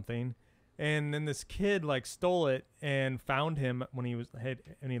or something. And then this kid like stole it and found him when he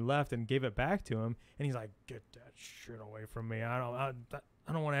left and gave it back to him. And he's like, "Get that shit away from me! I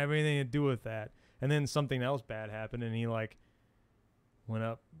don't want to have anything to do with that." And then something else bad happened, and he like went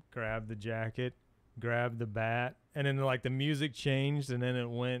up, grabbed the jacket, grabbed the bat, and then like the music changed, and then it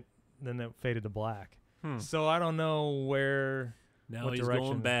faded to black. So I don't know where. Now he's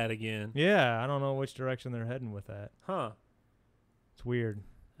going bad again. Yeah, I don't know which direction they're heading with that. Huh? It's weird.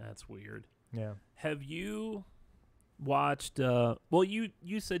 That's weird. Yeah. Have you watched? Well,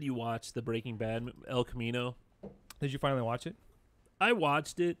 you said you watched the Breaking Bad El Camino. Did you finally watch it? I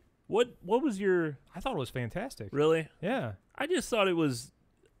watched it. What was your? I thought it was fantastic. Really? Yeah. I just thought it was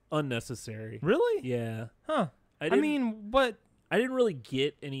unnecessary. Really? Yeah. Huh. I mean, but I didn't really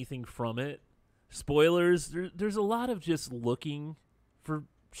get anything from it. Spoilers. There's a lot of just looking for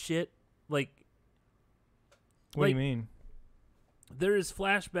shit. Like. What do you mean? There's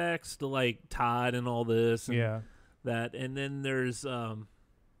flashbacks to like Todd and all this. And that, and then there's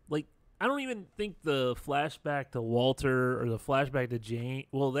like. I don't even think the flashback to Walter or the flashback to Jane.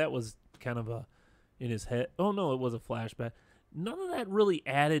 Well, that was kind of in his head. Oh no, it was a flashback. None of that really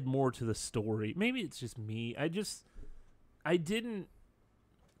added more to the story. Maybe it's just me. I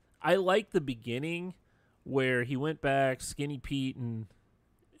liked the beginning where he went back, Skinny Pete and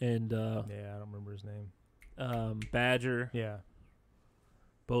yeah, I don't remember his name. Badger. Yeah.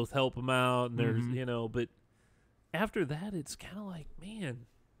 Both help him out, and there's but after that, it's kind of like, man.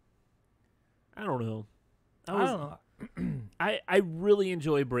 I don't know. I don't know. I really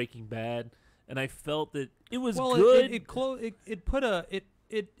enjoy Breaking Bad, and I felt that it was good.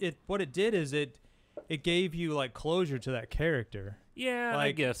 What it did is it gave you like closure to that character. Yeah, like,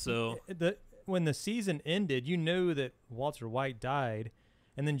 I guess so. When the season ended, you knew that Walter White died,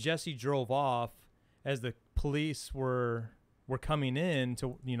 and then Jesse drove off as the police were coming in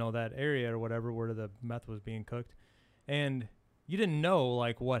to that area or whatever where the meth was being cooked, and you didn't know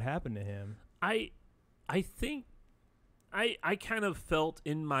like what happened to him. I think I kind of felt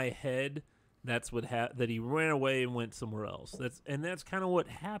in my head that's what that he ran away and went somewhere else. That's kind of what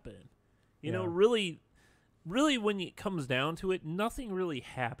happened. You know, really, when it comes down to it, nothing really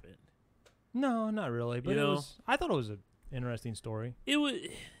happened. No, not really. But I thought it was an interesting story. It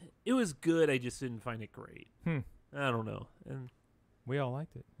was good. I just didn't find it great. I don't know. And we all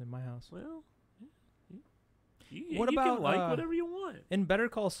liked it in my house. Well, you can like whatever you want. In Better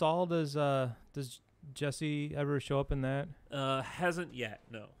Call Saul, does Jesse ever show up in that? Hasn't yet.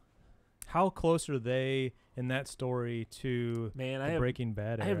 No. How close are they in that story to Breaking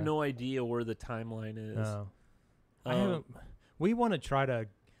Bad era? I have no idea where the timeline is. No. I haven't. We want to try to.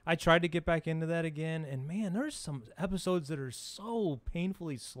 I tried to get back into that again, and man, there's some episodes that are so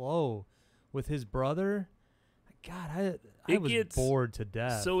painfully slow with his brother. God, I was bored to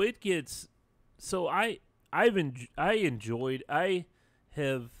death. So it gets. So I enjoyed. I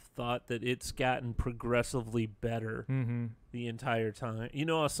have thought that it's gotten progressively better the entire time. You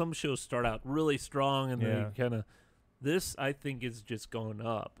know, some shows start out really strong and they kind of. This I think is just going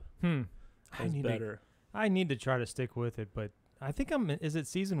up. It's better. I need to try to stick with it, but I think is it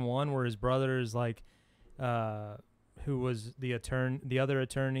season 1 where his brother is like, who was the other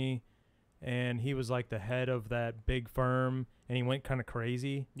attorney, and he was like the head of that big firm, and he went kind of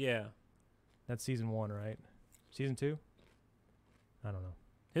crazy. Yeah, that's season 1, right? Season 2? I don't know.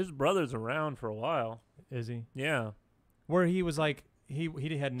 His brother's around for a while. Is he? Yeah. Where he was like he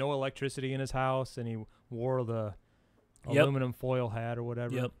had no electricity in his house, and he wore the aluminum foil hat or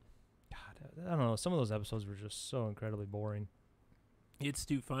whatever. Yep. God, I don't know. Some of those episodes were just so incredibly boring. It's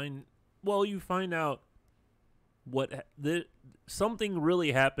to find. Well, you find out something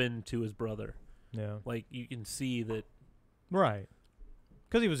really happened to his brother. Yeah. Like you can see that. Right.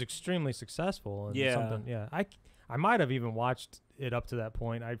 Because he was extremely successful. And something. Yeah. I might have even watched it up to that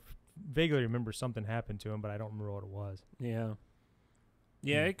point. I vaguely remember something happened to him, but I don't remember what it was. Yeah.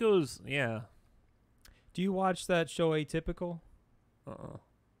 Yeah, it goes. Yeah. Do you watch that show Atypical? I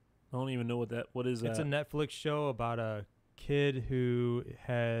don't even know what is that. It's a Netflix show about a kid who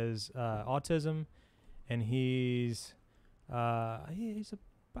has autism, and he's in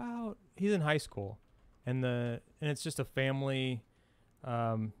high school, and it's just a family.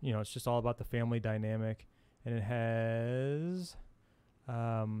 It's just all about the family dynamic, and it has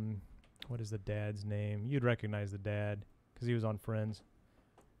what is the dad's name? You'd recognize the dad because he was on Friends.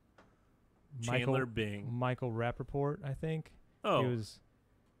 Chandler Bing. Michael Rappaport, I think. Oh.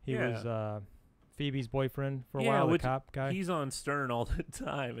 He was Phoebe's boyfriend for a while, the cop guy. He's on Stern all the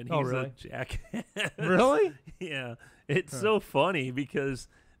time, and he's really? a jackass. Really? Yeah. It's so funny because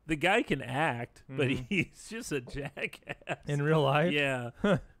the guy can act, but he's just a jackass. In real life? Yeah.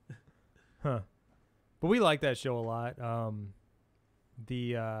 Huh. But we like that show a lot.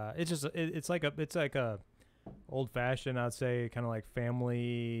 It's like a old fashioned, I'd say, kind of like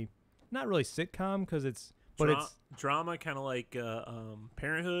family, not really sitcom because it's drama, kind of like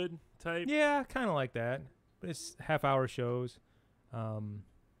Parenthood type. Yeah, kind of like that. But it's half-hour shows.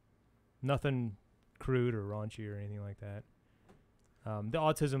 Nothing crude or raunchy or anything like that. The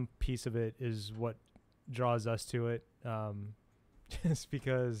autism piece of it is what draws us to it, just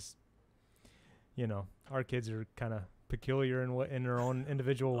because, our kids are kind of peculiar in their own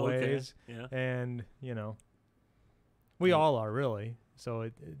individual ways. Yeah. And, we all are really.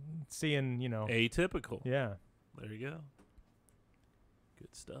 So seeing, Atypical. Yeah. There you go.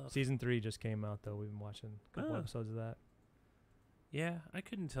 Good stuff. Season 3 just came out, though. We've been watching a couple episodes of that. Yeah, I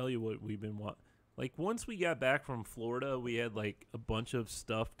couldn't tell you what we've been watching. Like, once we got back from Florida, we had, like, a bunch of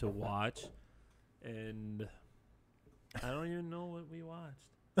stuff to watch. And I don't even know what we watched.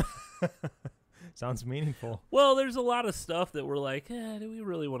 Sounds meaningful. Well, there's a lot of stuff that we're like, do we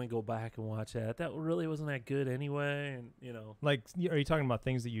really want to go back and watch that? That really wasn't that good anyway. And, Like, are you talking about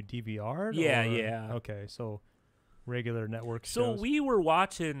things that you DVR'd? Yeah, yeah. Okay, so regular network shows. So we were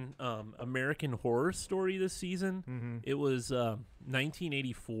watching American Horror Story this season. Mm-hmm. It was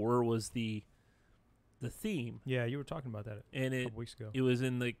 1984 was the theme. Yeah, you were talking about that a couple weeks ago. It was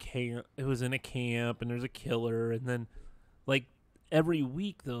in the camp. It was in a camp, and there's a killer, and then like every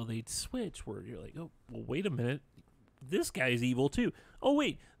week though they'd switch where you're like, oh, well, wait a minute, this guy's evil too. Oh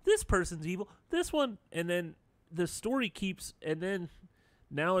wait, this person's evil. This one, and then the story keeps, and then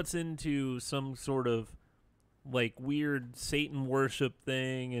now it's into some sort of like weird Satan worship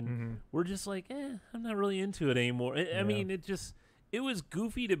thing, and we're just like, I'm not really into it anymore. I mean, it was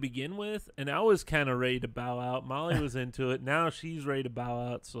goofy to begin with, and I was kind of ready to bow out. Molly was into it. Now she's ready to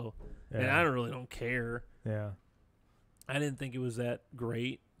bow out, so and I don't care. Yeah. I didn't think it was that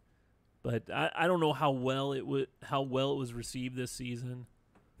great, but I don't know how well it was received this season.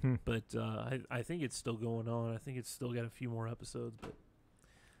 But I think it's still going on. I think it's still got a few more episodes, but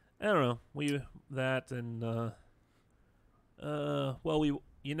I don't know. You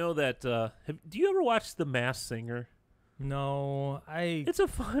know that do you ever watch The Masked Singer? No, It's a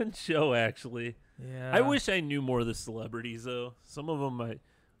fun show, actually. Yeah. I wish I knew more of the celebrities, though. Some of them,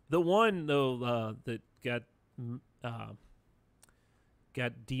 the one though that got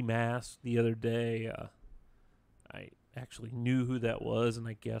demasked the other day. I actually knew who that was, and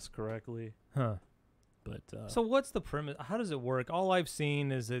I guessed correctly. Huh. But so what's the premise? How does it work? All I've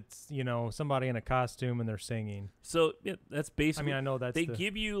seen is it's somebody in a costume and they're singing. So yeah, that's basically. I mean, I know that's they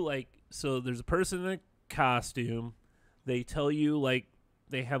give you so there's a person in a costume. They tell you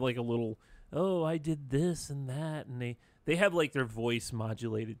they have a little, oh, I did this and that, and they have their voice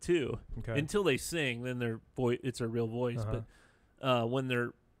modulated too. Okay. Until they sing, then their voice, it's a real voice. Uh-huh. But when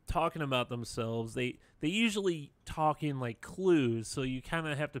they're talking about themselves, they usually talk in clues, so you kind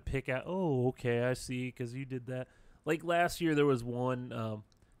of have to pick out, oh, okay, I see, because you did that. Like last year there was one,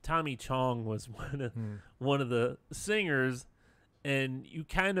 Tommy Chong was one of the singers, and you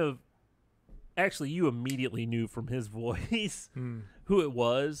immediately knew from his voice who it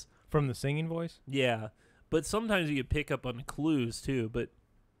was. From the singing voice? Yeah, but sometimes you could pick up on the clues too. But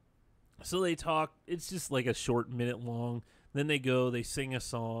so they talk, it's just a short minute long. Then they sing a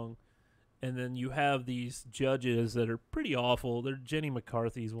song, and then you have these judges that are pretty awful. Jenny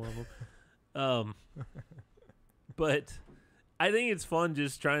McCarthy's one of them. But I think it's fun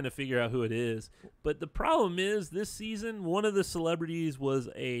just trying to figure out who it is. But the problem is this season, one of the celebrities was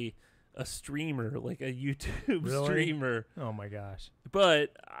a streamer, a YouTube streamer. Oh my gosh.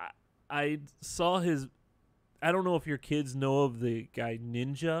 But I saw his, I don't know if your kids know of the guy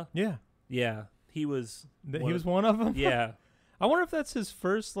Ninja. Yeah. Yeah. He was one of them? Yeah. I wonder if that's his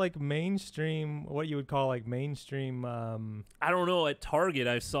first mainstream, what you would call mainstream. I don't know. At Target,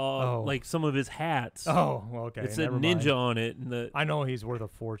 I saw some of his hats. Oh, well, okay. It said Ninja on it, and I know he's worth a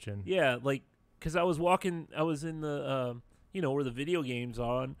fortune. Yeah, because I was in the where the video games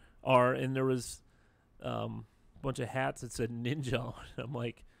are, and there was a bunch of hats that said Ninja on it. I'm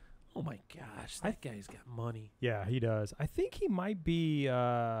like, oh my gosh, that guy's got money. Yeah, he does. I think he might be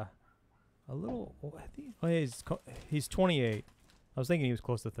a little. I think he's 28. I was thinking he was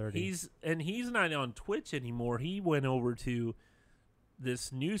close to 30. He's not on Twitch anymore. He went over to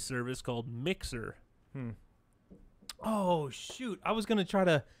this new service called Mixer. Oh shoot! I was gonna try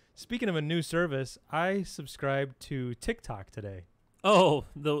to. Speaking of a new service, I subscribed to TikTok today. Oh,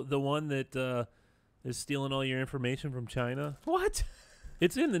 the one that is stealing all your information from China. What?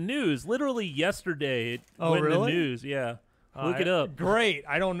 It's in the news. Literally yesterday, it went in the news. Yeah, look it up. Great.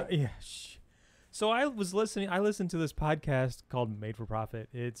 I don't know. Yeah. So I was listening. I listened to this podcast called Made for Profit.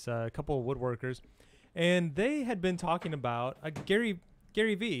 It's a couple of woodworkers, and they had been talking about Gary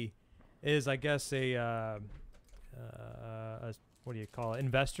V is, I guess, a what do you call it?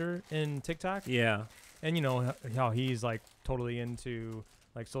 Investor in TikTok. Yeah. And how he's totally into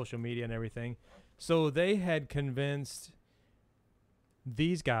social media and everything. So they had convinced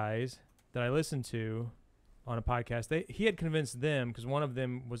these guys that I listened to on a podcast. He had convinced them, because one of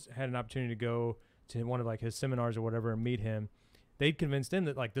them had an opportunity to go to one of his seminars or whatever and meet him. They'd convinced him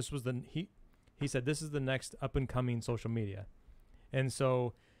that this was he said this is the next up and coming social media, and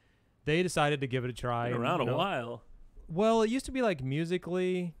so they decided to give it a try. Been around a while. Well, it used to be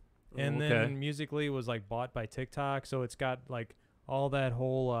Musical.ly, and then Musical.ly was bought by TikTok, so it's got all that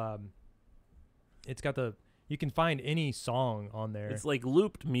whole. It's got you can find any song on there. It's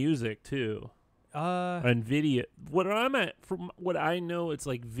looped music too. And video. From what I know, it's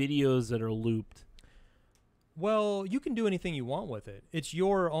videos that are looped. Well, you can do anything you want with it. It's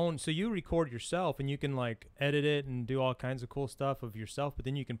your own. So you record yourself, and you can edit it and do all kinds of cool stuff of yourself. But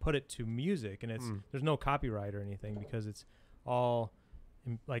then you can put it to music, and there's no copyright or anything, because it's all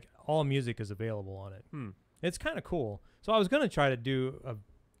all music is available on it. It's kind of cool. So I was gonna try to do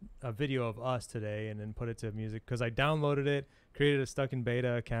a video of us today and then put it to music, because I downloaded it, created a stuck in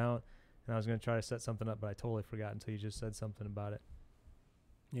beta account, and I was gonna try to set something up, but I totally forgot until you just said something about it.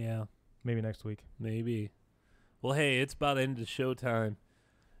 Yeah. Maybe next week. Maybe. Well, hey, it's about end of show time.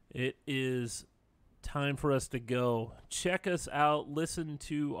 It is time for us to go. Check us out. Listen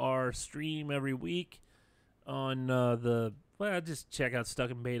to our stream every week on just check out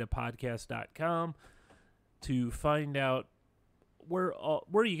stuckinbetapodcast.com to find out where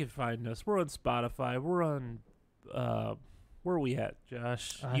you can find us. We're on Spotify. We're on where are we at,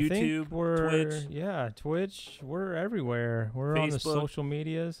 Josh? YouTube, Twitch. Yeah, Twitch. We're everywhere. We're Facebook. On the social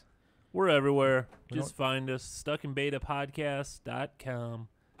medias. We're everywhere. Just find us, stuckinbetapodcast.com,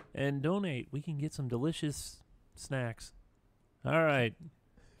 and donate. We can get some delicious snacks. All right.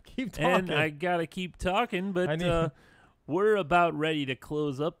 Keep talking. And I gotta keep talking, I but need- we're about ready to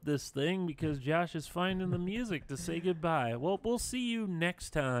close up this thing because Josh is finding the music to say goodbye. Well, we'll see you next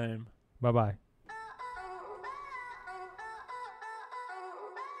time. Bye-bye.